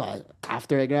before. Sabi ko,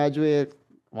 after I graduate,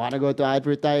 I want to go to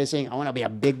advertising. I want to be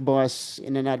a big boss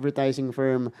in an advertising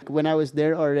firm. When I was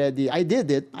there already, I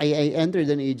did it. I entered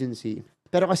an agency.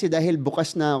 Pero kasi dahil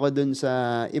bukas na ako dun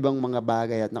sa ibang mga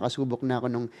bagay at nakasubok na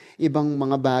ako ng ibang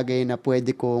mga bagay na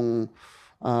pwede kong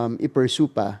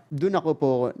i-pursue pa, dun ako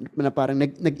po na parang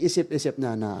nag-isip-isip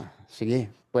na,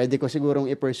 sige, pwede ko sigurong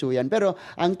i-pursue yan. Pero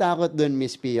ang takot dun,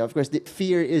 Miss Pia, of course, the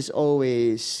fear is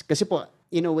always, kasi po,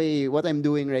 in a way, what I'm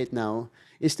doing right now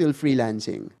is still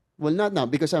freelancing. Well, not now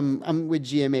because I'm with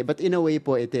GMA, but in a way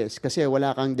po it is. Kasi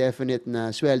wala kang definite na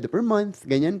sweldo per month,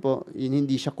 ganyan po.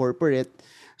 Hindi siya corporate.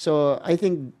 So, I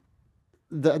think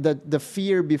the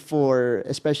fear before,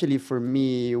 especially for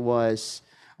me, was,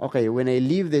 okay, when I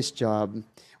leave this job,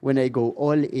 when I go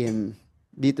all in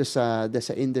dito sa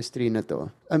industry na to,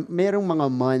 merong mga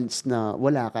months na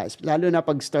wala ka. Lalo na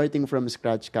pag starting from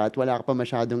scratch ka at wala ka pa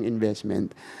masyadong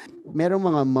investment. Merong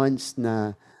mga months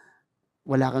na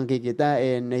wala kang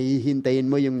kikitain, nahihintayin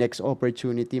mo yung next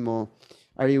opportunity mo.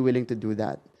 Are you willing to do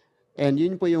that? And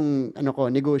yun po yung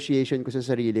negotiation ko sa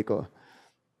sarili ko.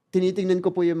 Tinitingnan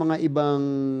ko po yung mga ibang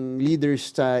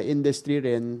leaders sa industry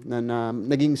rin na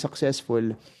naging successful.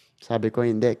 Sabi ko,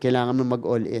 hindi. Kailangan mo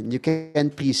mag-all in. You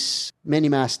can't please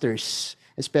many masters,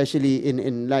 especially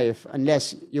in life,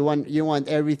 unless you want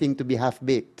everything to be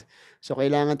half-baked. So,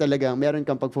 kailangan talagang meron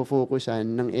kang pagfo-focusan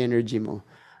ng energy mo.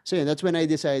 So, yun, that's when I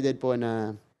decided po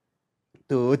na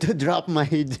to drop my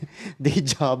day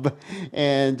job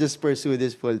and just pursue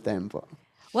this full-time po.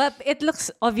 Well, it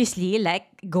looks obviously like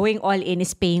going all in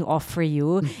is paying off for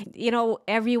you.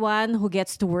 Everyone who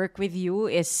gets to work with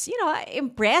you is,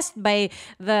 impressed by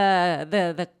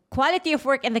the quality of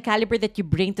work and the caliber that you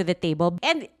bring to the table.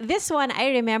 And this one,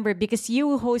 I remember because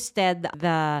you hosted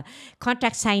the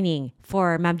contract signing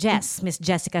for Ma'am Jess, Miss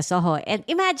Jessica Soho. And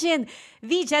imagine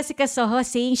the Jessica Soho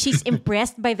saying she's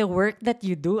impressed by the work that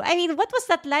you do. I mean, what was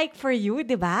that like for you,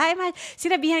 di ba?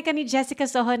 Sinabihan ka ni Jessica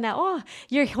Soho na,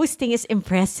 your hosting is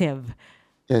impressive.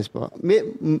 Yes po.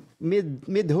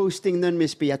 Mid-hosting nun,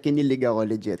 Miss Pia, kinilig ako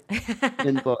legit.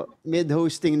 Yun po.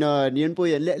 Mid-hosting nun, yun po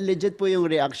yun. Legit po yung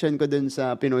reaction ko dun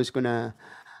sa pinost ko na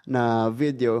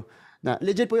video. Na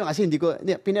legit po yun kasi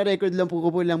pinarecord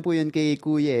lang po yun kay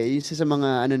Kuya. Yung sa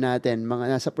mga natin,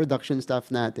 mga nasa production staff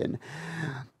natin.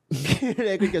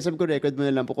 Record ka, sabi ko record mo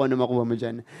na lang po kung ano makuha mo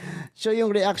dyan. So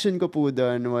yung reaction ko po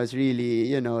dun was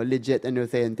really, legit and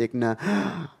authentic na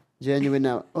genuine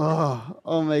na,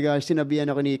 oh my gosh, sinabihan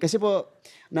ako kasi po,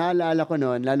 naalala ko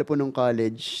noon, lalo po nung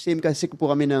college, same kasi po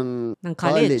kami ng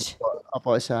college?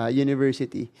 Opo, sa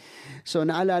university. So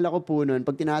naalala ko po noon,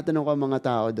 pag tinatanong ko ang mga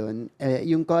tao doon,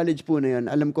 yung college po na yun,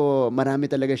 alam ko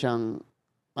marami talaga siyang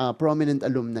prominent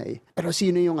alumni. Pero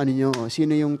sino yung ano nyo?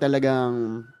 Sino yung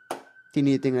talagang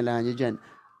tinitingala nyo dyan?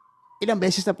 Ilang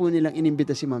beses na po nilang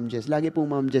inimbita si Ma'am Jess. Lagi po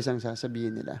Ma'am Jess ang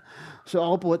sasabihin nila. So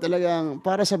ako po talagang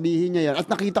para sabihin niya yan. At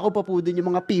nakita ko pa po din yung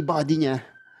mga P-body niya.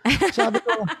 Sabi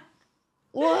ko,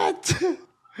 what?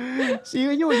 So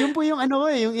yun po yung ano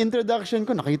yung introduction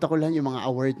ko. Nakita ko lang yung mga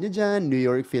award niya dyan, New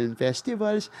York Film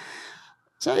Festivals.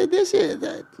 Sabi,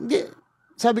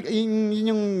 sabi yun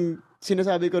yung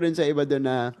sinasabi ko rin sa iba doon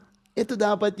na ito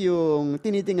dapat yung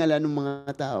tinitingala ng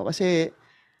mga tao. Kasi,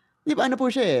 di ba ano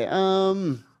po siya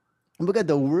kumbaga,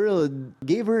 the world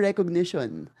gave her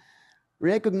recognition.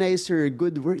 Recognized her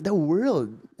good work. The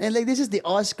world. And like, this is the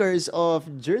Oscars of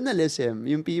journalism,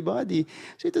 yung Peabody.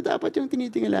 So ito dapat yung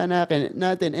tinitingala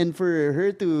natin. And for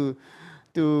her to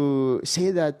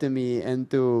say that to me and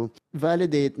to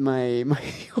validate my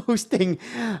hosting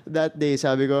that day,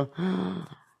 sabi ko,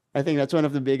 I think that's one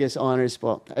of the biggest honors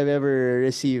po I've ever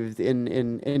received in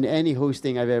any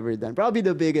hosting I've ever done. Probably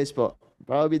the biggest po.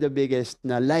 Probably the biggest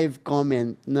na live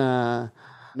comment na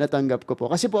natanggap ko po.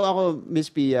 Kasi po ako,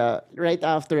 Miss Pia, right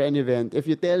after an event, if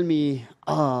you tell me,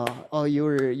 you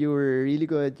were really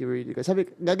good, you were really good. Sabi,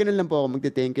 gaganon lang po ako,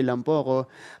 magte-thank you lang po ako.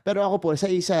 Pero ako po, sa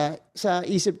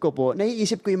isip ko po,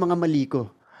 naiisip ko yung mga mali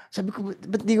ko. Sabi ko,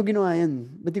 ba't di ko ginawa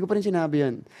yan? Ba't di ko pa rin sinabi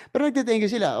yan? Pero nagte-thank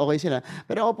you sila, okay sila.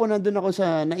 Pero ako po,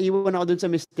 naiwan ako dun sa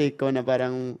mistake ko na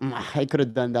parang, I could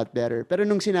have done that better. Pero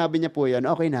nung sinabi niya po yan,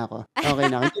 okay na ako. Okay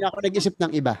na ako. Hindi na ako nag-isip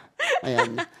ng iba.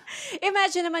 Ayan.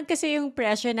 Imagine naman kasi yung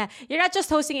pressure na you're not just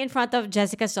hosting in front of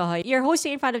Jessica Soho, you're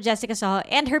hosting in front of Jessica Soho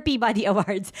and her Peabody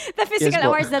Awards. The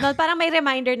physical awards na doon, parang may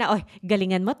reminder na,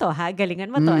 galingan mo to, ha?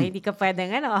 Galingan mo to. Hindi ka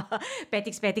pwedeng,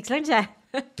 petiks-petiks lang siya.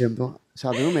 Yan po.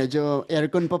 Sabi mo, medyo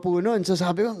aircon pa po noon. So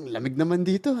sabi ko, lamig naman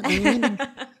dito.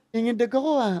 Nangindag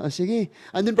ako O sige.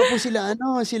 Andun pa po sila,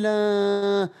 sila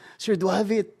Sir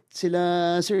Duavit,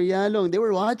 sila Sir Yalong. They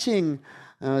were watching.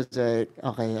 I was like,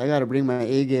 okay, I gotta bring my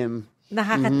A-game.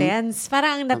 Nakaka-tense.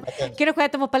 Parang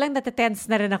kinukwento mo palang natatense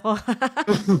na rin ako.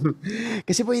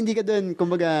 Kasi po hindi ka doon,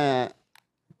 kumbaga,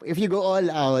 if you go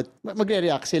all out,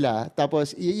 magre-react sila.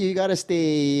 Tapos, you gotta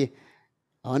stay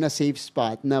on a safe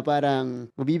spot na parang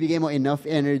mabibigay mo enough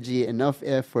energy, enough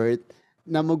effort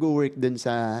na mag-work dun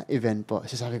sa event po.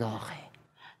 So sabi ko, okay,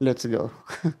 let's go.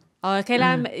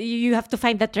 Kailangan, you have to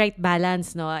find that right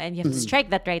balance, no? And you have to strike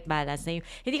that right balance. Na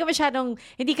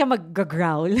hindi ka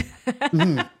mag-growl.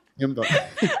 Yun po.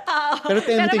 Pero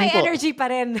may energy pa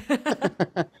rin.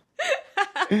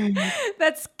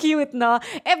 That's cute, no?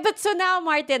 But so now,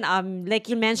 Martin, like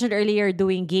you mentioned earlier,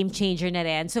 doing Game Changer na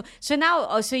rin. So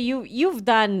now, you've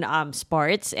done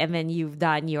sports, and then you've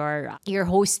done your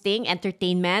hosting,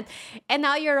 entertainment, and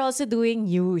now you're also doing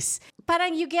news.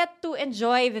 Parang you get to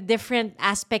enjoy the different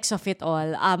aspects of it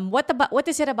all. What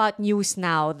is it about news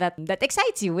now that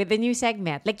excites you with the new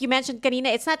segment? Like you mentioned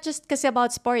kanina, it's not just kasi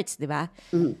about sports, di ba?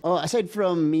 Aside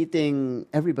from meeting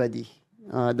everybody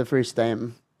the first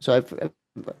time, so I've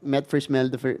met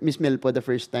Miss Mel po the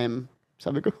first time.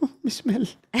 Sabi ko, Miss Mel.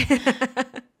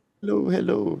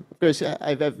 Hello. Of course,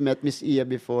 I've met Miss Iya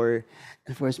before.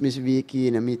 Of course, Miss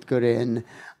Vicky, na-meet ko rin.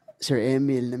 Sir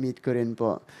Emil, na-meet ko rin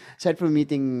po. Aside from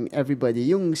meeting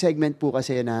everybody, yung segment po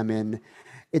kasi namin,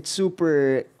 it's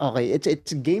super, okay,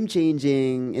 it's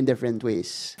game-changing in different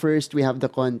ways. First, we have the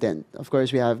content. Of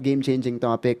course, we have game-changing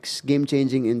topics,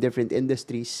 game-changing in different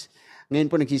industries. Ngayon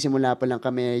po, nagsisimula pa lang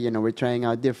kami, we're trying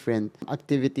out different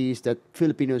activities that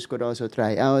Filipinos could also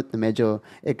try out, na medyo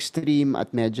extreme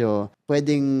at medyo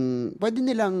pwede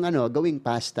nilang gawing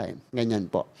pastime.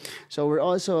 Ganyan po. So we're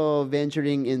also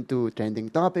venturing into trending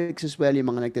topics as well,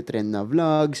 yung mga nagtitrend na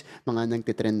vlogs, mga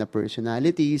nagtitrend na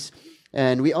personalities.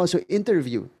 And we also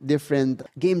interview different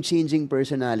game-changing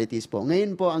personalities po.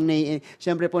 Ngayon po,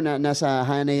 siyempre po nasa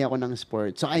hanay ako ng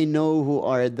sports. So I know who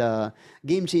are the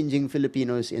game-changing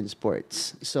Filipinos in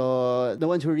sports. So the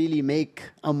ones who really make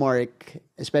a mark,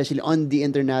 especially on the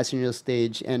international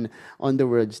stage and on the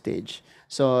world stage.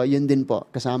 So yun din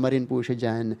po, kasama rin po siya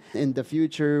dyan. In the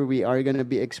future, we are gonna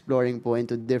be exploring po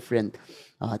into different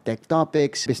tech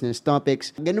topics, business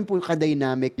topics. Ganun po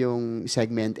ka-dynamic yung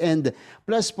segment. And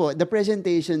plus po, the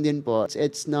presentation din po,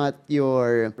 it's not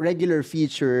your regular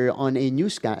feature on a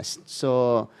newscast.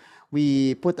 So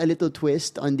we put a little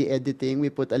twist on the editing.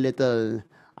 We put a lot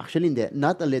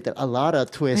of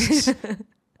twists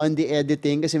on the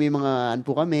editing kasi may mga ano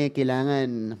po kami,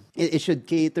 kailangan it should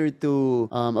cater to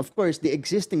of course the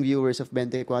existing viewers of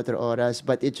 24 Oras,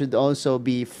 but it should also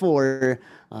be for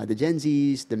the Gen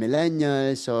Zs, the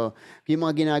millennials. So yung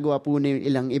mga ginagawa po na yung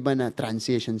ilang iba na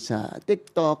transition sa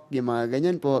TikTok, yung mga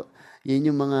ganyan po, yun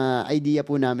yung mga idea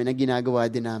po namin na ginagawa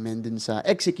din namin dun sa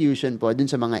execution po, dun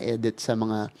sa mga edit sa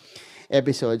mga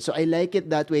episode. So I like it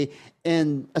that way.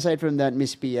 And aside from that,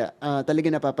 Miss Pia, talaga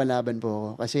napapalaban po ako.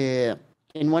 Kasi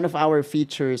in one of our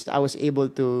features, I was able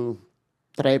to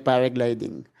try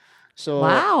paragliding. So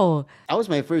Wow! that was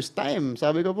my first time.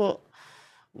 Sabi ko po,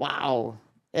 wow.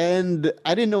 And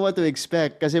I didn't know what to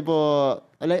expect. Kasi po,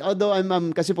 like, although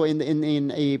I'm kasi po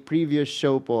in a previous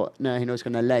show po na hinost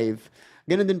ko na live,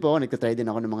 ganun din po ako, nagtatry din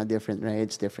ako ng mga different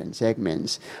rides, different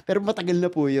segments. Pero matagal na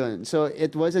po yun. So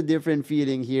it was a different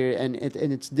feeling here, and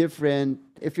it's different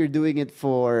if you're doing it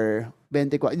for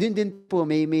 24. Yun din po,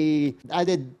 may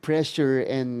added pressure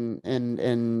and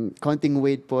counting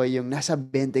weight po yung nasa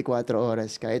 24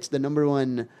 oras ka. It's the number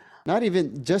one, not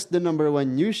even just the number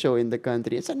one news show in the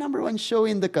country. It's the number one show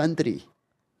in the country.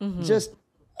 Just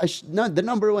not the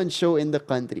number one show in the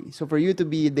country. So for you to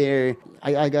be there,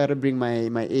 I gotta bring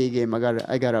my A game.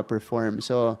 I gotta perform.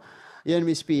 So, yan,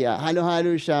 Miss Pia.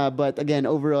 Halo-halo siya. But again,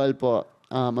 overall po,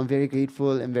 I'm very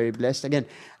grateful and very blessed. Again,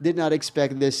 did not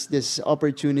expect this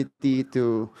opportunity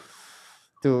to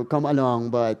come along.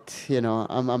 But, you know,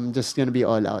 I'm just gonna be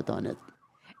all out on it.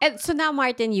 And so now,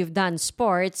 Martin, you've done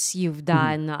sports, you've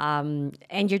done,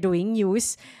 and you're doing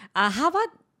news. How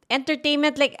about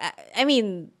entertainment? Like, I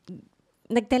mean,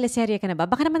 nagteleserye ka na ba?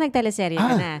 Baka naman nagteleserye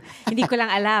ka na. Hindi ko lang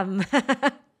alam.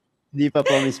 Hindi pa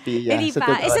po, Miss Pia. Hindi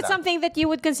pa. Is it something that you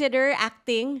would consider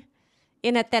acting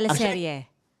in a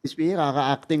teleserye? Miss Pia,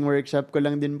 kaka-acting workshop ko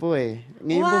lang din po eh.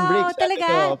 Ngayon Wow, pong break, talaga?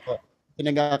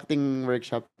 Pinag-acting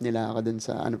workshop nila ako dun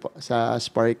sa sa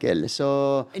Sparkle.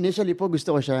 So, initially po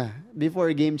gusto ko siya. Before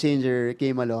Game Changer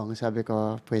came along, sabi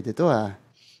ko, pwede to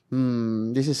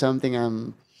this is something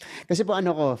kasi po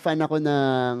fan ako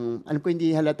ng, ko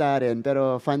hindi halata rin,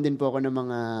 pero fan din po ako ng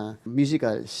mga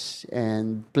musicals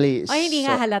and plays. O, hindi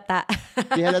nga halata.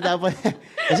 Hindi halata po.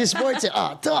 Kasi sports,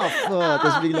 tough.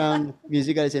 Tapos biglang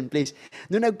musicals and plays.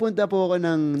 Noong nagpunta po ako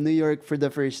ng New York for the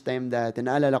first time dati,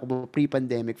 naalala ko po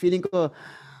pre-pandemic, feeling ko,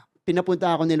 pinapunta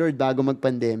ako ni Lord bago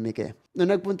mag-pandemic eh.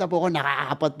 Noong nagpunta po ako,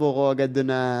 nakakapat po ako agad doon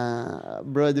na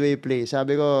Broadway play.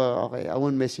 Sabi ko, okay, I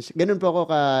won't miss this. Ganun po ako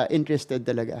ka-interested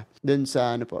talaga doon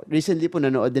sa Recently po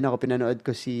pinanood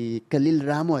ko si Khalil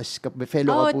Ramos,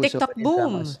 fellow Kapuso. TikTok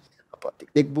boom.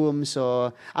 TikTok boom.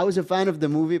 So, I was a fan of the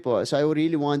movie po. So, I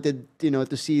really wanted,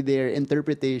 to see their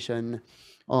interpretation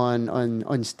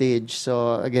on stage.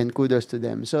 So, again, kudos to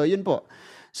them. So, yun po.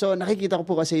 So, nakikita ko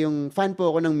po kasi fan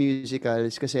po ako ng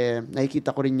musicals kasi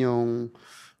nakikita ko rin yung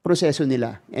proseso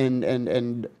nila.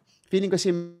 And feeling ko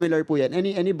similar po yan.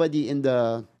 Anybody in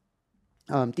the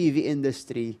TV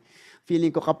industry,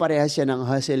 feeling ko kaparehas yan ng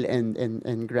hustle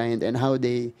and grind and how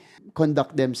they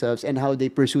conduct themselves and how they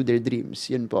pursue their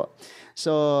dreams. Yun po.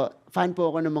 So, fan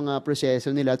po ako ng mga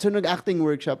proseso nila. So, nag-acting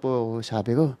workshop po,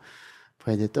 sabi ko,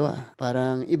 pwede to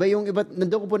Parang iba,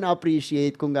 nandun ko po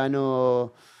na-appreciate kung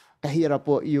gaano kahirap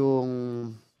po yung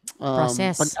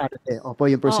process. Pag-arte. Opo,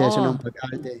 yung proseso ng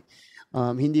pag-arte.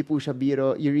 Hindi po siya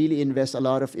biro. You really invest a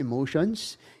lot of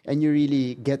emotions and you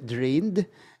really get drained.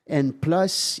 And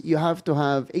plus, you have to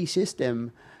have a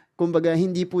system. Kumbaga,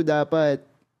 hindi mo dapat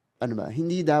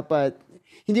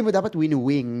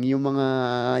winu-wing yung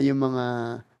mga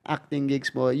acting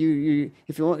gigs po.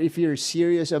 If you're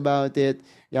serious about it,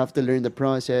 you have to learn the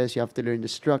process, you have to learn the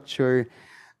structure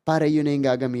para yun na yung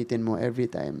gagamitin mo every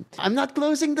time. I'm not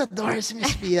closing the doors,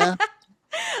 Miss Pia.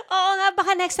 Oo nga,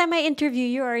 baka next time I interview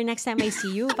you or next time I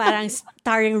see you, parang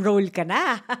starring role ka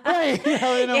na. Ay,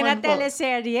 in a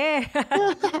teleserye.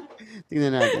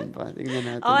 Tingnan natin pa.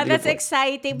 Oh, that's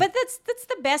exciting. But that's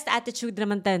the best attitude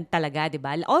naman talaga, di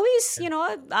ba? Always,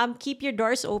 keep your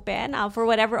doors open for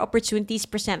whatever opportunities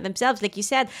present themselves. Like you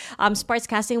said,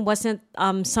 sportscasting wasn't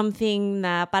something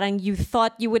na parang you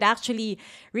thought you would actually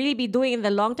really be doing in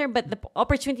the long term, but the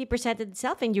opportunity presented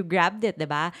itself and you grabbed it, di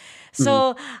ba?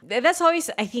 So, that's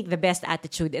always, I think, the best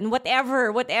attitude in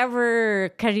whatever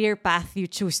career path you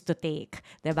choose to take,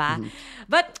 di ba?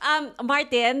 But,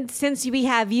 Martin, since we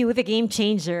have you, the game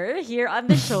changer, here on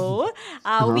the show,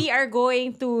 we are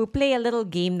going to play a little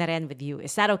game na rin with you.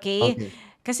 Is that okay?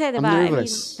 Kasi, I'm diba,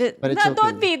 nervous, but it's no,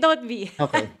 okay. don't be.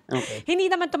 Okay. Hindi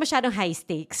naman to masyadong high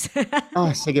stakes.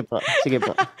 Oh, sige po.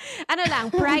 Ano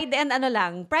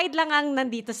lang, pride lang ang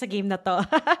nandito sa game na to.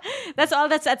 That's all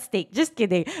that's at stake. Just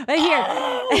kidding. But here.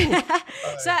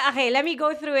 So, okay, let me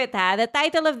go through it, ha. The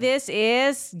title of this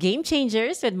is Game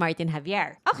Changers with Martin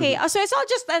Javier. Okay, so it's all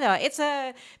just, it's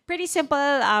a pretty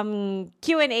simple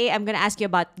Q&A. I'm gonna ask you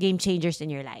about game changers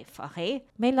in your life, okay?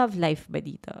 May love life ba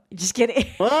dito? Just kidding.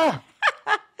 Ah!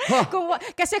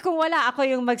 Kasi kung wala, ako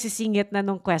yung magsisingit na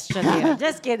nung question here.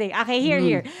 Just kidding. Okay,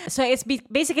 here. So it's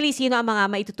basically sino ang mga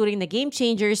maituturing na game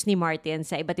changers ni Martin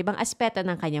sa iba't ibang aspeto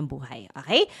ng kanyang buhay.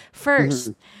 Okay?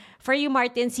 First, for you,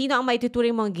 Martin, sino ang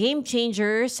maituturing mong game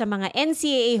changer sa mga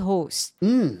NCAA host?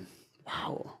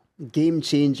 Wow. Game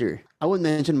changer. I won't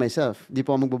mention myself. Di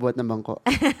po ako magbubuhat ng bangko.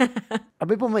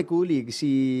 Abay po my colleague.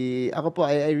 Ako po,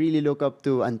 I really look up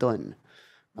to Anton.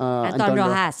 Anton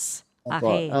Rojas.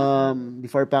 Okay.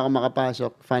 Before pa ako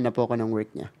makapasok, fan na po ako ng work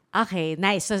niya. Okay,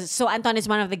 nice. So Anton is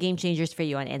one of the game changers for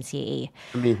you on NCAA.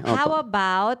 How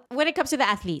about when it comes to the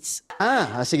athletes?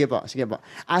 Sige po.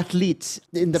 Athletes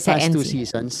in the Sa past 2 NCAA.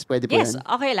 seasons, pwede po Yes, yan?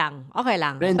 okay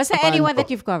lang. Renz Basta Abando. anyone that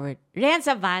you've covered. Renz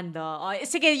Abando. Oh,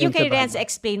 sige, yung kay Renz,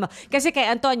 explain mo. Kasi kay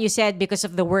Anton, you said because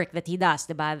of the work that he does,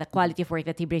 diba? The quality of work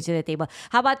that he brings to the table.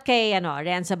 How about kay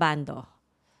Renz Abando?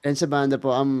 And sa banda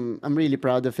po, I'm really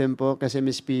proud of him po kasi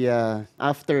Miss Pia,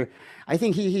 I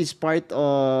think he's part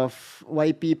of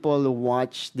why people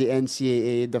watch the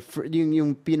NCAA,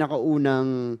 yung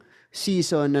pinakaunang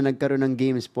season na nagkaroon ng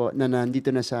games po na nandito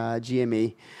na sa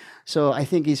GMA. So I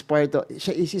think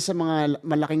siya isa sa mga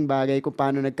malaking bagay kung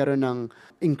paano nagkaroon ng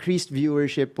increased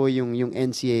viewership po yung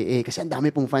NCAA kasi ang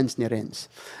dami pong fans ni Renz.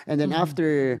 And then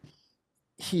after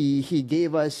he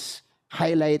gave us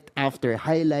highlight after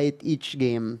highlight each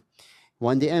game,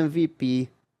 won the MVP,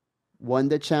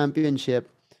 won the championship,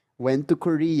 went to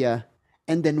Korea,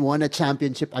 and then won a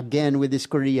championship again with his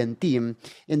Korean team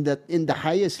in the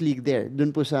highest league there,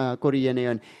 dun po sa Korea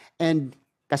na yun. And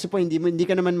kasi po hindi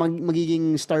ka naman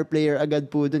magiging star player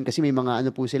agad po dun kasi may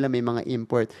mga may mga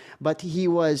import. But he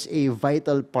was a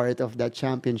vital part of that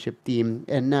championship team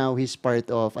and now he's part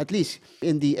of, at least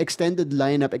in the extended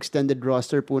lineup, extended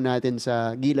roster po natin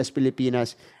sa Gilas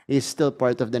Pilipinas, is still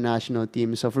part of the national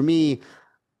team. So for me,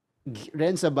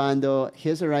 Renz Abando,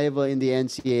 his arrival in the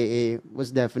NCAA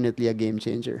was definitely a game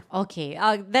changer. Okay.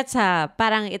 That's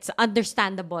parang it's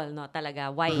understandable, no, talaga,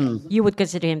 why you would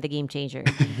consider him the game changer.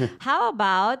 How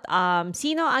about,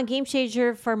 sino ang game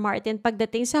changer for Martin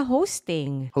pagdating sa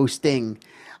hosting?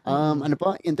 Ano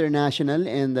po? International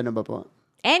and ano ba po?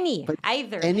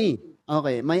 Either.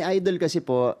 Okay. My idol kasi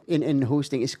po in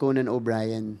hosting is Conan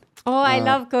O'Brien. Oh, I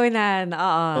love Conan.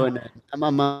 Oo. Conan.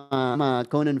 I'm a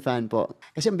Conan fan po.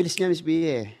 Kasi ang bilis niya, Miss B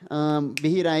eh.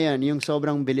 Bihira yan. Yung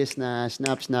sobrang bilis na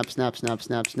snap.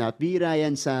 Bihira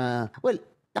yan sa... Well,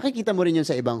 nakikita mo rin yun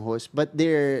sa ibang host. But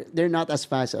they're not as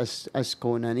fast as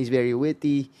Conan. He's very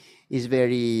witty. He's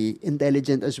very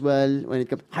intelligent as well. When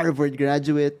it comes Harvard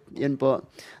graduate. Yan po.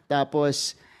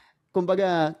 Tapos...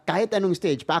 Kumbaga, kahit anong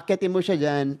stage, paakyatin mo siya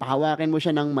dyan, pahawakin mo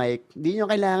siya ng mic, hindi nyo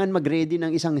kailangan mag-ready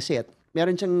ng isang set.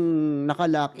 Meron siyang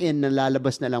naka-lock in na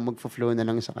lalabas na lang, magfo-flow na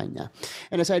lang sa kanya.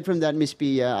 And aside from that, Miss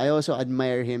Pia, I also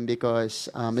admire him because,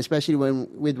 especially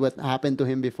with what happened to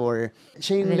him before,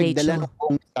 siya yung nagdala ng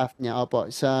buong staff niya.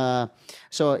 Opo.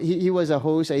 So, he was a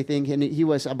host, I think, and he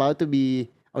was about to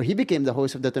be, or he became the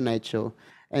host of The Tonight Show.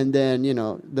 And then,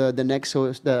 the next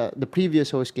host, the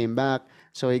previous host came back.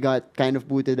 So, he got kind of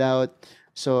booted out.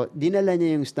 So, dinala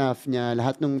niya yung staff niya,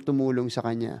 lahat nung tumulong sa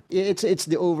kanya. It's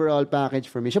the overall package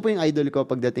for me. Siya po yung idol ko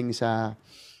pagdating sa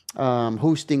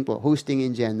hosting po. Hosting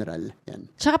in general.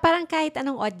 Yan. Tsaka parang kahit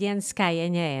anong audience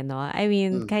kaya niya no? I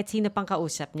mean, kahit sino pang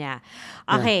kausap niya.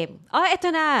 Okay. Yeah. Oh,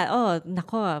 eto na. Oh,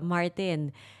 nako,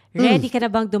 Martin. Ready ka na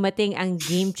bang dumating ang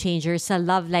game changer sa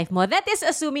love life mo? That is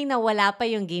assuming na wala pa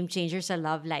yung game changer sa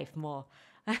love life mo.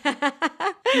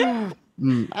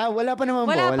 Wala pa naman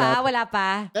po. Wala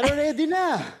pa. Pero ready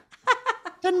na.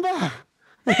 Saan ba?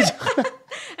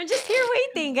 I'm just here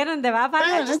waiting. Ganun, diba?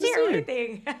 Parang I'm just here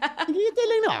waiting. Hintay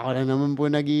lang na. Ako na naman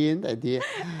po naghihintay.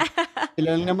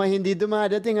 Ilang naman hindi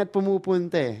dumadating at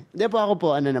pumupunta eh. Hindi po ako po,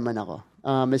 naman ako.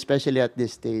 Especially at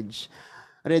this stage.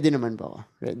 Ready naman po ako.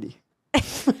 Ready.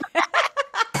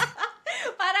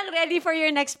 Parang ready for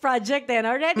your next project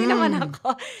no? Ready naman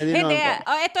ako. Hindi.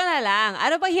 Ito na lang.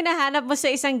 Ano ba hinahanap mo sa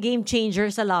isang game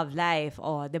changer sa love life?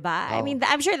 Diba? I mean,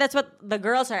 I'm sure that's what the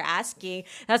girls are asking.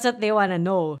 That's what they wanna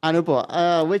know. Ano po?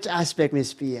 Which aspect,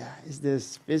 Miss Pia? Is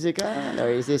this physical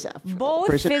or is this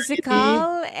both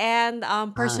physical and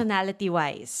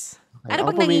personality-wise? Okay.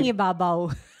 Ano bang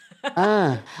nangingibabaw?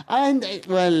 And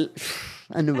well,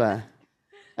 Ano ba?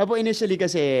 Apo, initially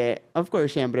kasi, of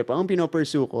course, syempre po, ang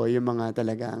pinopursue ko, yung mga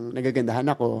talagang nagagandahan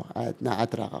ako at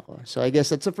na-attract ako. So, I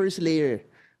guess that's the first layer.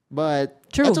 But,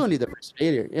 True. that's only the first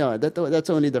layer. Yeah,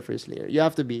 that's only the first layer. You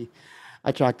have to be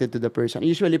attracted to the person.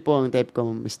 Usually po, ang type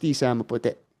ko, mestiza,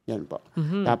 maputi. Yan po.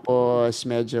 Tapos,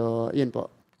 medyo, yun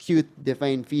po, cute,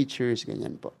 defined features,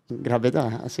 ganyan po. Grabe to,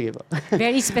 ha? Sige po.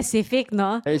 Very specific,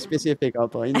 no? Very specific,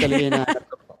 opo. Yun talaga yung nahanap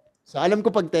ko po. So, alam ko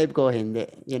pag type ko, hindi.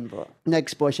 Yan po.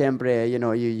 Next po, syempre,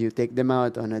 you take them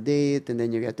out on a date and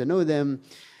then you get to know them.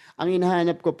 Ang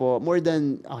hinahanap ko po, more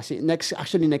than, next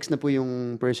na po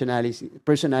yung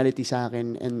personality sa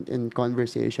akin and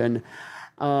conversation.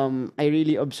 I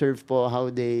really observe po how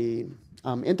they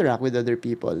interact with other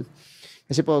people.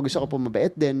 Kasi po, gusto ko po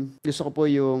mabait din. Gusto ko po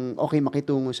yung okay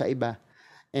makitungo sa iba.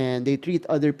 And they treat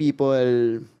other people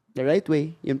the right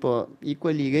way. Yun po,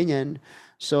 equally, ganyan.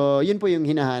 So, yun po yung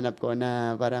hinahanap ko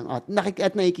na parang, at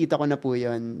nakikita ko na po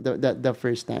yun the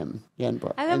first time. Yan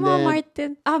po. Alam mo,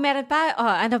 Martin. Meron pa?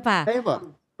 Ano pa? Ayun po.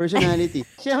 Personality.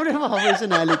 Siyempre po,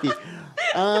 personality.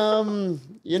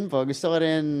 Yun po. Gusto ko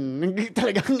rin,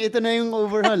 talagang ito na yung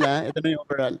overall, ha? Ito na yung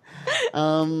overall.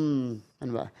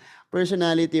 Ano ba?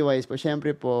 Personality-wise po,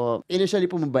 siyempre po, initially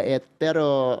po mabait,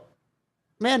 pero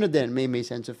may ano din, may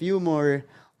sense of humor.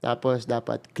 Tapos,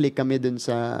 dapat click kami dun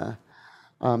sa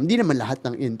hindi naman lahat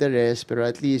ng interest, pero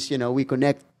at least, we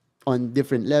connect on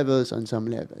different levels, on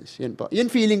some levels. Yun po. Yun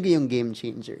feeling ko yung game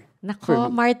changer. Nako,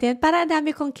 Martin, para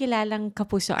dami kong kilalang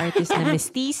Kapuso artist na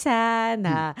mestiza,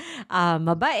 na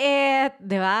mabait,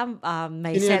 di ba?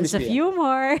 May sense of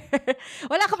humor.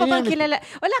 Wala ka pa bang kilala?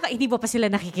 Hindi mo pa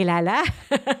sila nakikilala?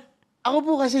 Ako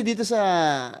po kasi dito sa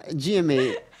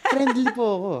GMA, friendly po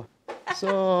ako. So,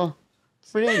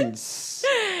 friends.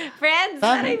 Friends?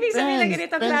 Ano ibig sabihin na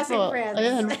ganito klaseng friends?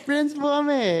 Ayan, friends po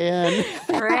kami. Ayan.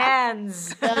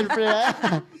 Friends. Ayan,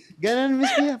 Ganon,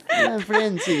 Miss Pia.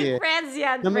 Friends, sige. Friends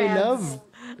yan, na may friends. love.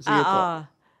 Sige po.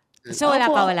 So,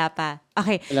 wala pa.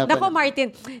 Okay. Wala pa Nako, na. Martin,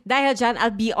 dahil dyan,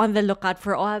 I'll be on the lookout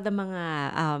for all the mga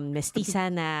mestiza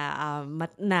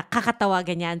na kakatawa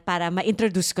ganyan para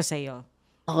ma-introduce ko sa'yo.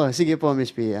 Ako, sige po, Miss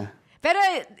Pia. Pero,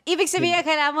 ibig sabihin,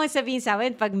 kailangan mo sabihin sa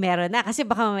amin pag meron na. Kasi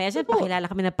baka mamaya siya, pakilala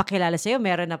kami na pakilala sa'yo,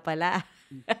 meron na pala.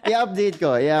 I-update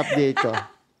ko.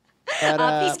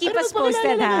 Para, please keep us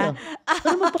posted, ha?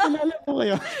 Pero magpakilala po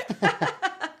kayo.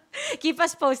 Keep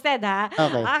us posted, ha?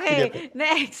 Okay.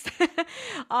 Next.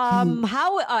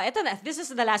 This is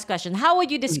the last question. How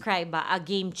would you describe a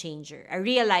game changer, a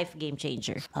real-life game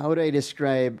changer? How would I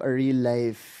describe a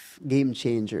real-life game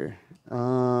changer?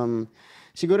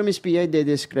 Siguro, Miss Pia,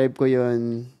 describe ko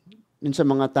yun sa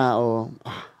mga tao.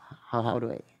 How do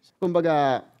I?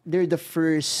 Kumbaga, they're the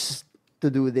first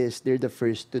to do this, they're the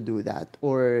first to do that.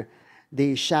 Or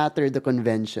they shatter the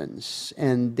conventions.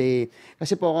 And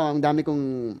kasi po ako, ang dami kong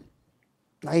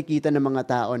nakikita ng mga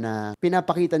tao na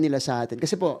pinapakita nila sa atin.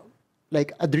 Kasi po,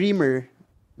 like a dreamer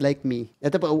like me,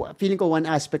 ito po, feeling ko one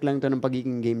aspect lang to ng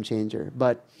pagiging game changer.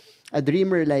 But a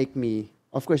dreamer like me,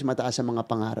 of course, mataas ang mga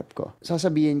pangarap ko.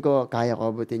 Sasabihin ko, kaya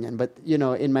ko abutin yan. But,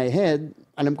 in my head,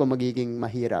 alam ko magiging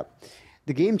mahirap.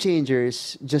 The game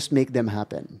changers just make them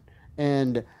happen.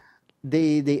 And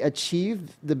they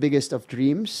achieve the biggest of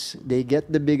dreams. They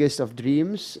get the biggest of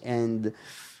dreams. And,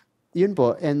 yun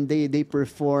po. And they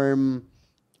perform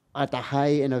at a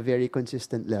high and a very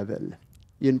consistent level.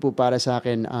 Yun po para sa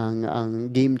akin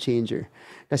ang game changer.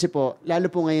 Kasi po, lalo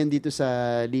po ngayon dito sa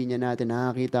linya natin,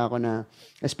 nakakita ko na,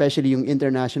 especially yung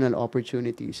international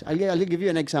opportunities. I'll give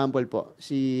you an example po.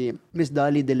 Si Miss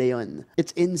Dolly De Leon.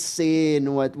 It's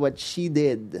insane what she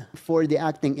did for the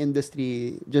acting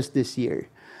industry just this year.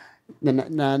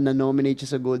 Na-nominate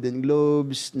siya sa Golden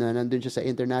Globes, na nandun siya sa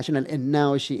international, and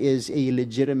now she is a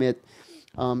legitimate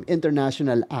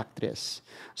international actress.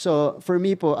 So, for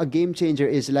me po, a game changer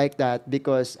is like that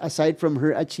because aside from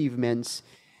her achievements,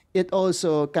 it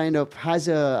also kind of has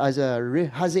a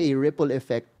ripple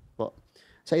effect po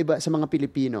sa mga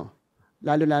Pilipino.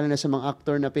 Lalo na sa mga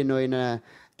aktor na Pinoy na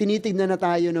tinitignan na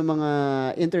tayo ng mga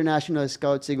international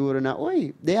scouts siguro na,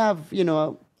 they have,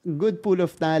 good pool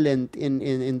of talent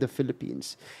in the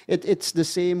Philippines. It's the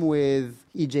same with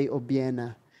EJ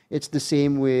Obiena. It's the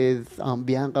same with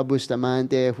Bianca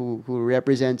Bustamante who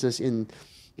represents us in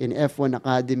F1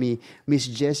 Academy. Miss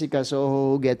Jessica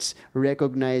Soho gets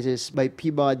recognizes by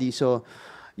Peabody. So,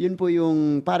 yun po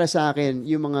yung para sa akin,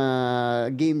 yung mga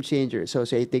game changers. So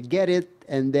they get it,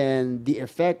 and then the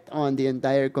effect on the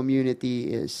entire community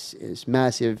is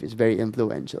massive, is very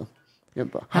influential. Yun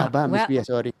po. Haba, Miss Pia,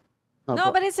 sorry.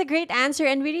 No, but it's a great answer,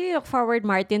 and we really look forward,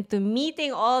 Martin, to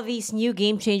meeting all these new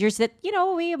game changers that,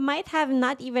 we might have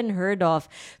not even heard of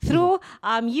through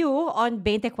you on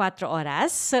 24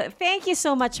 Oras. So thank you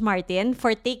so much, Martin,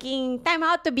 for taking time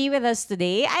out to be with us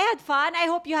today. I had fun. I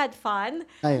hope you had fun.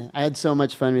 I had so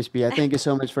much fun, Miss Pia. Thank you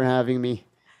so much for having me.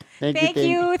 Thank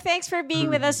you. Thanks for being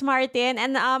with us, Martin.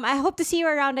 And I hope to see you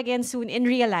around again soon in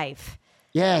real life.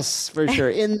 Yes, for sure.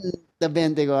 In the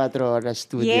 24 Oras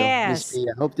studio. Yes. Miss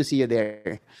Pia. Hope to see you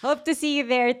there. Hope to see you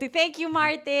there too. Thank you,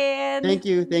 Martin. Thank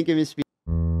you, Miss Pia.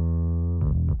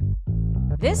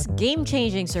 This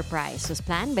game-changing surprise was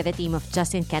planned by the team of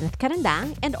Justin Kenneth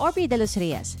Carandang and Aubrey De Los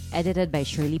Reyes, edited by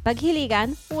Shirley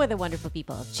Paghiligan, with the wonderful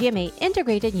people of GMA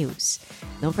Integrated News.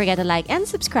 Don't forget to like and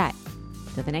subscribe.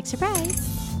 To the next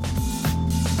surprise.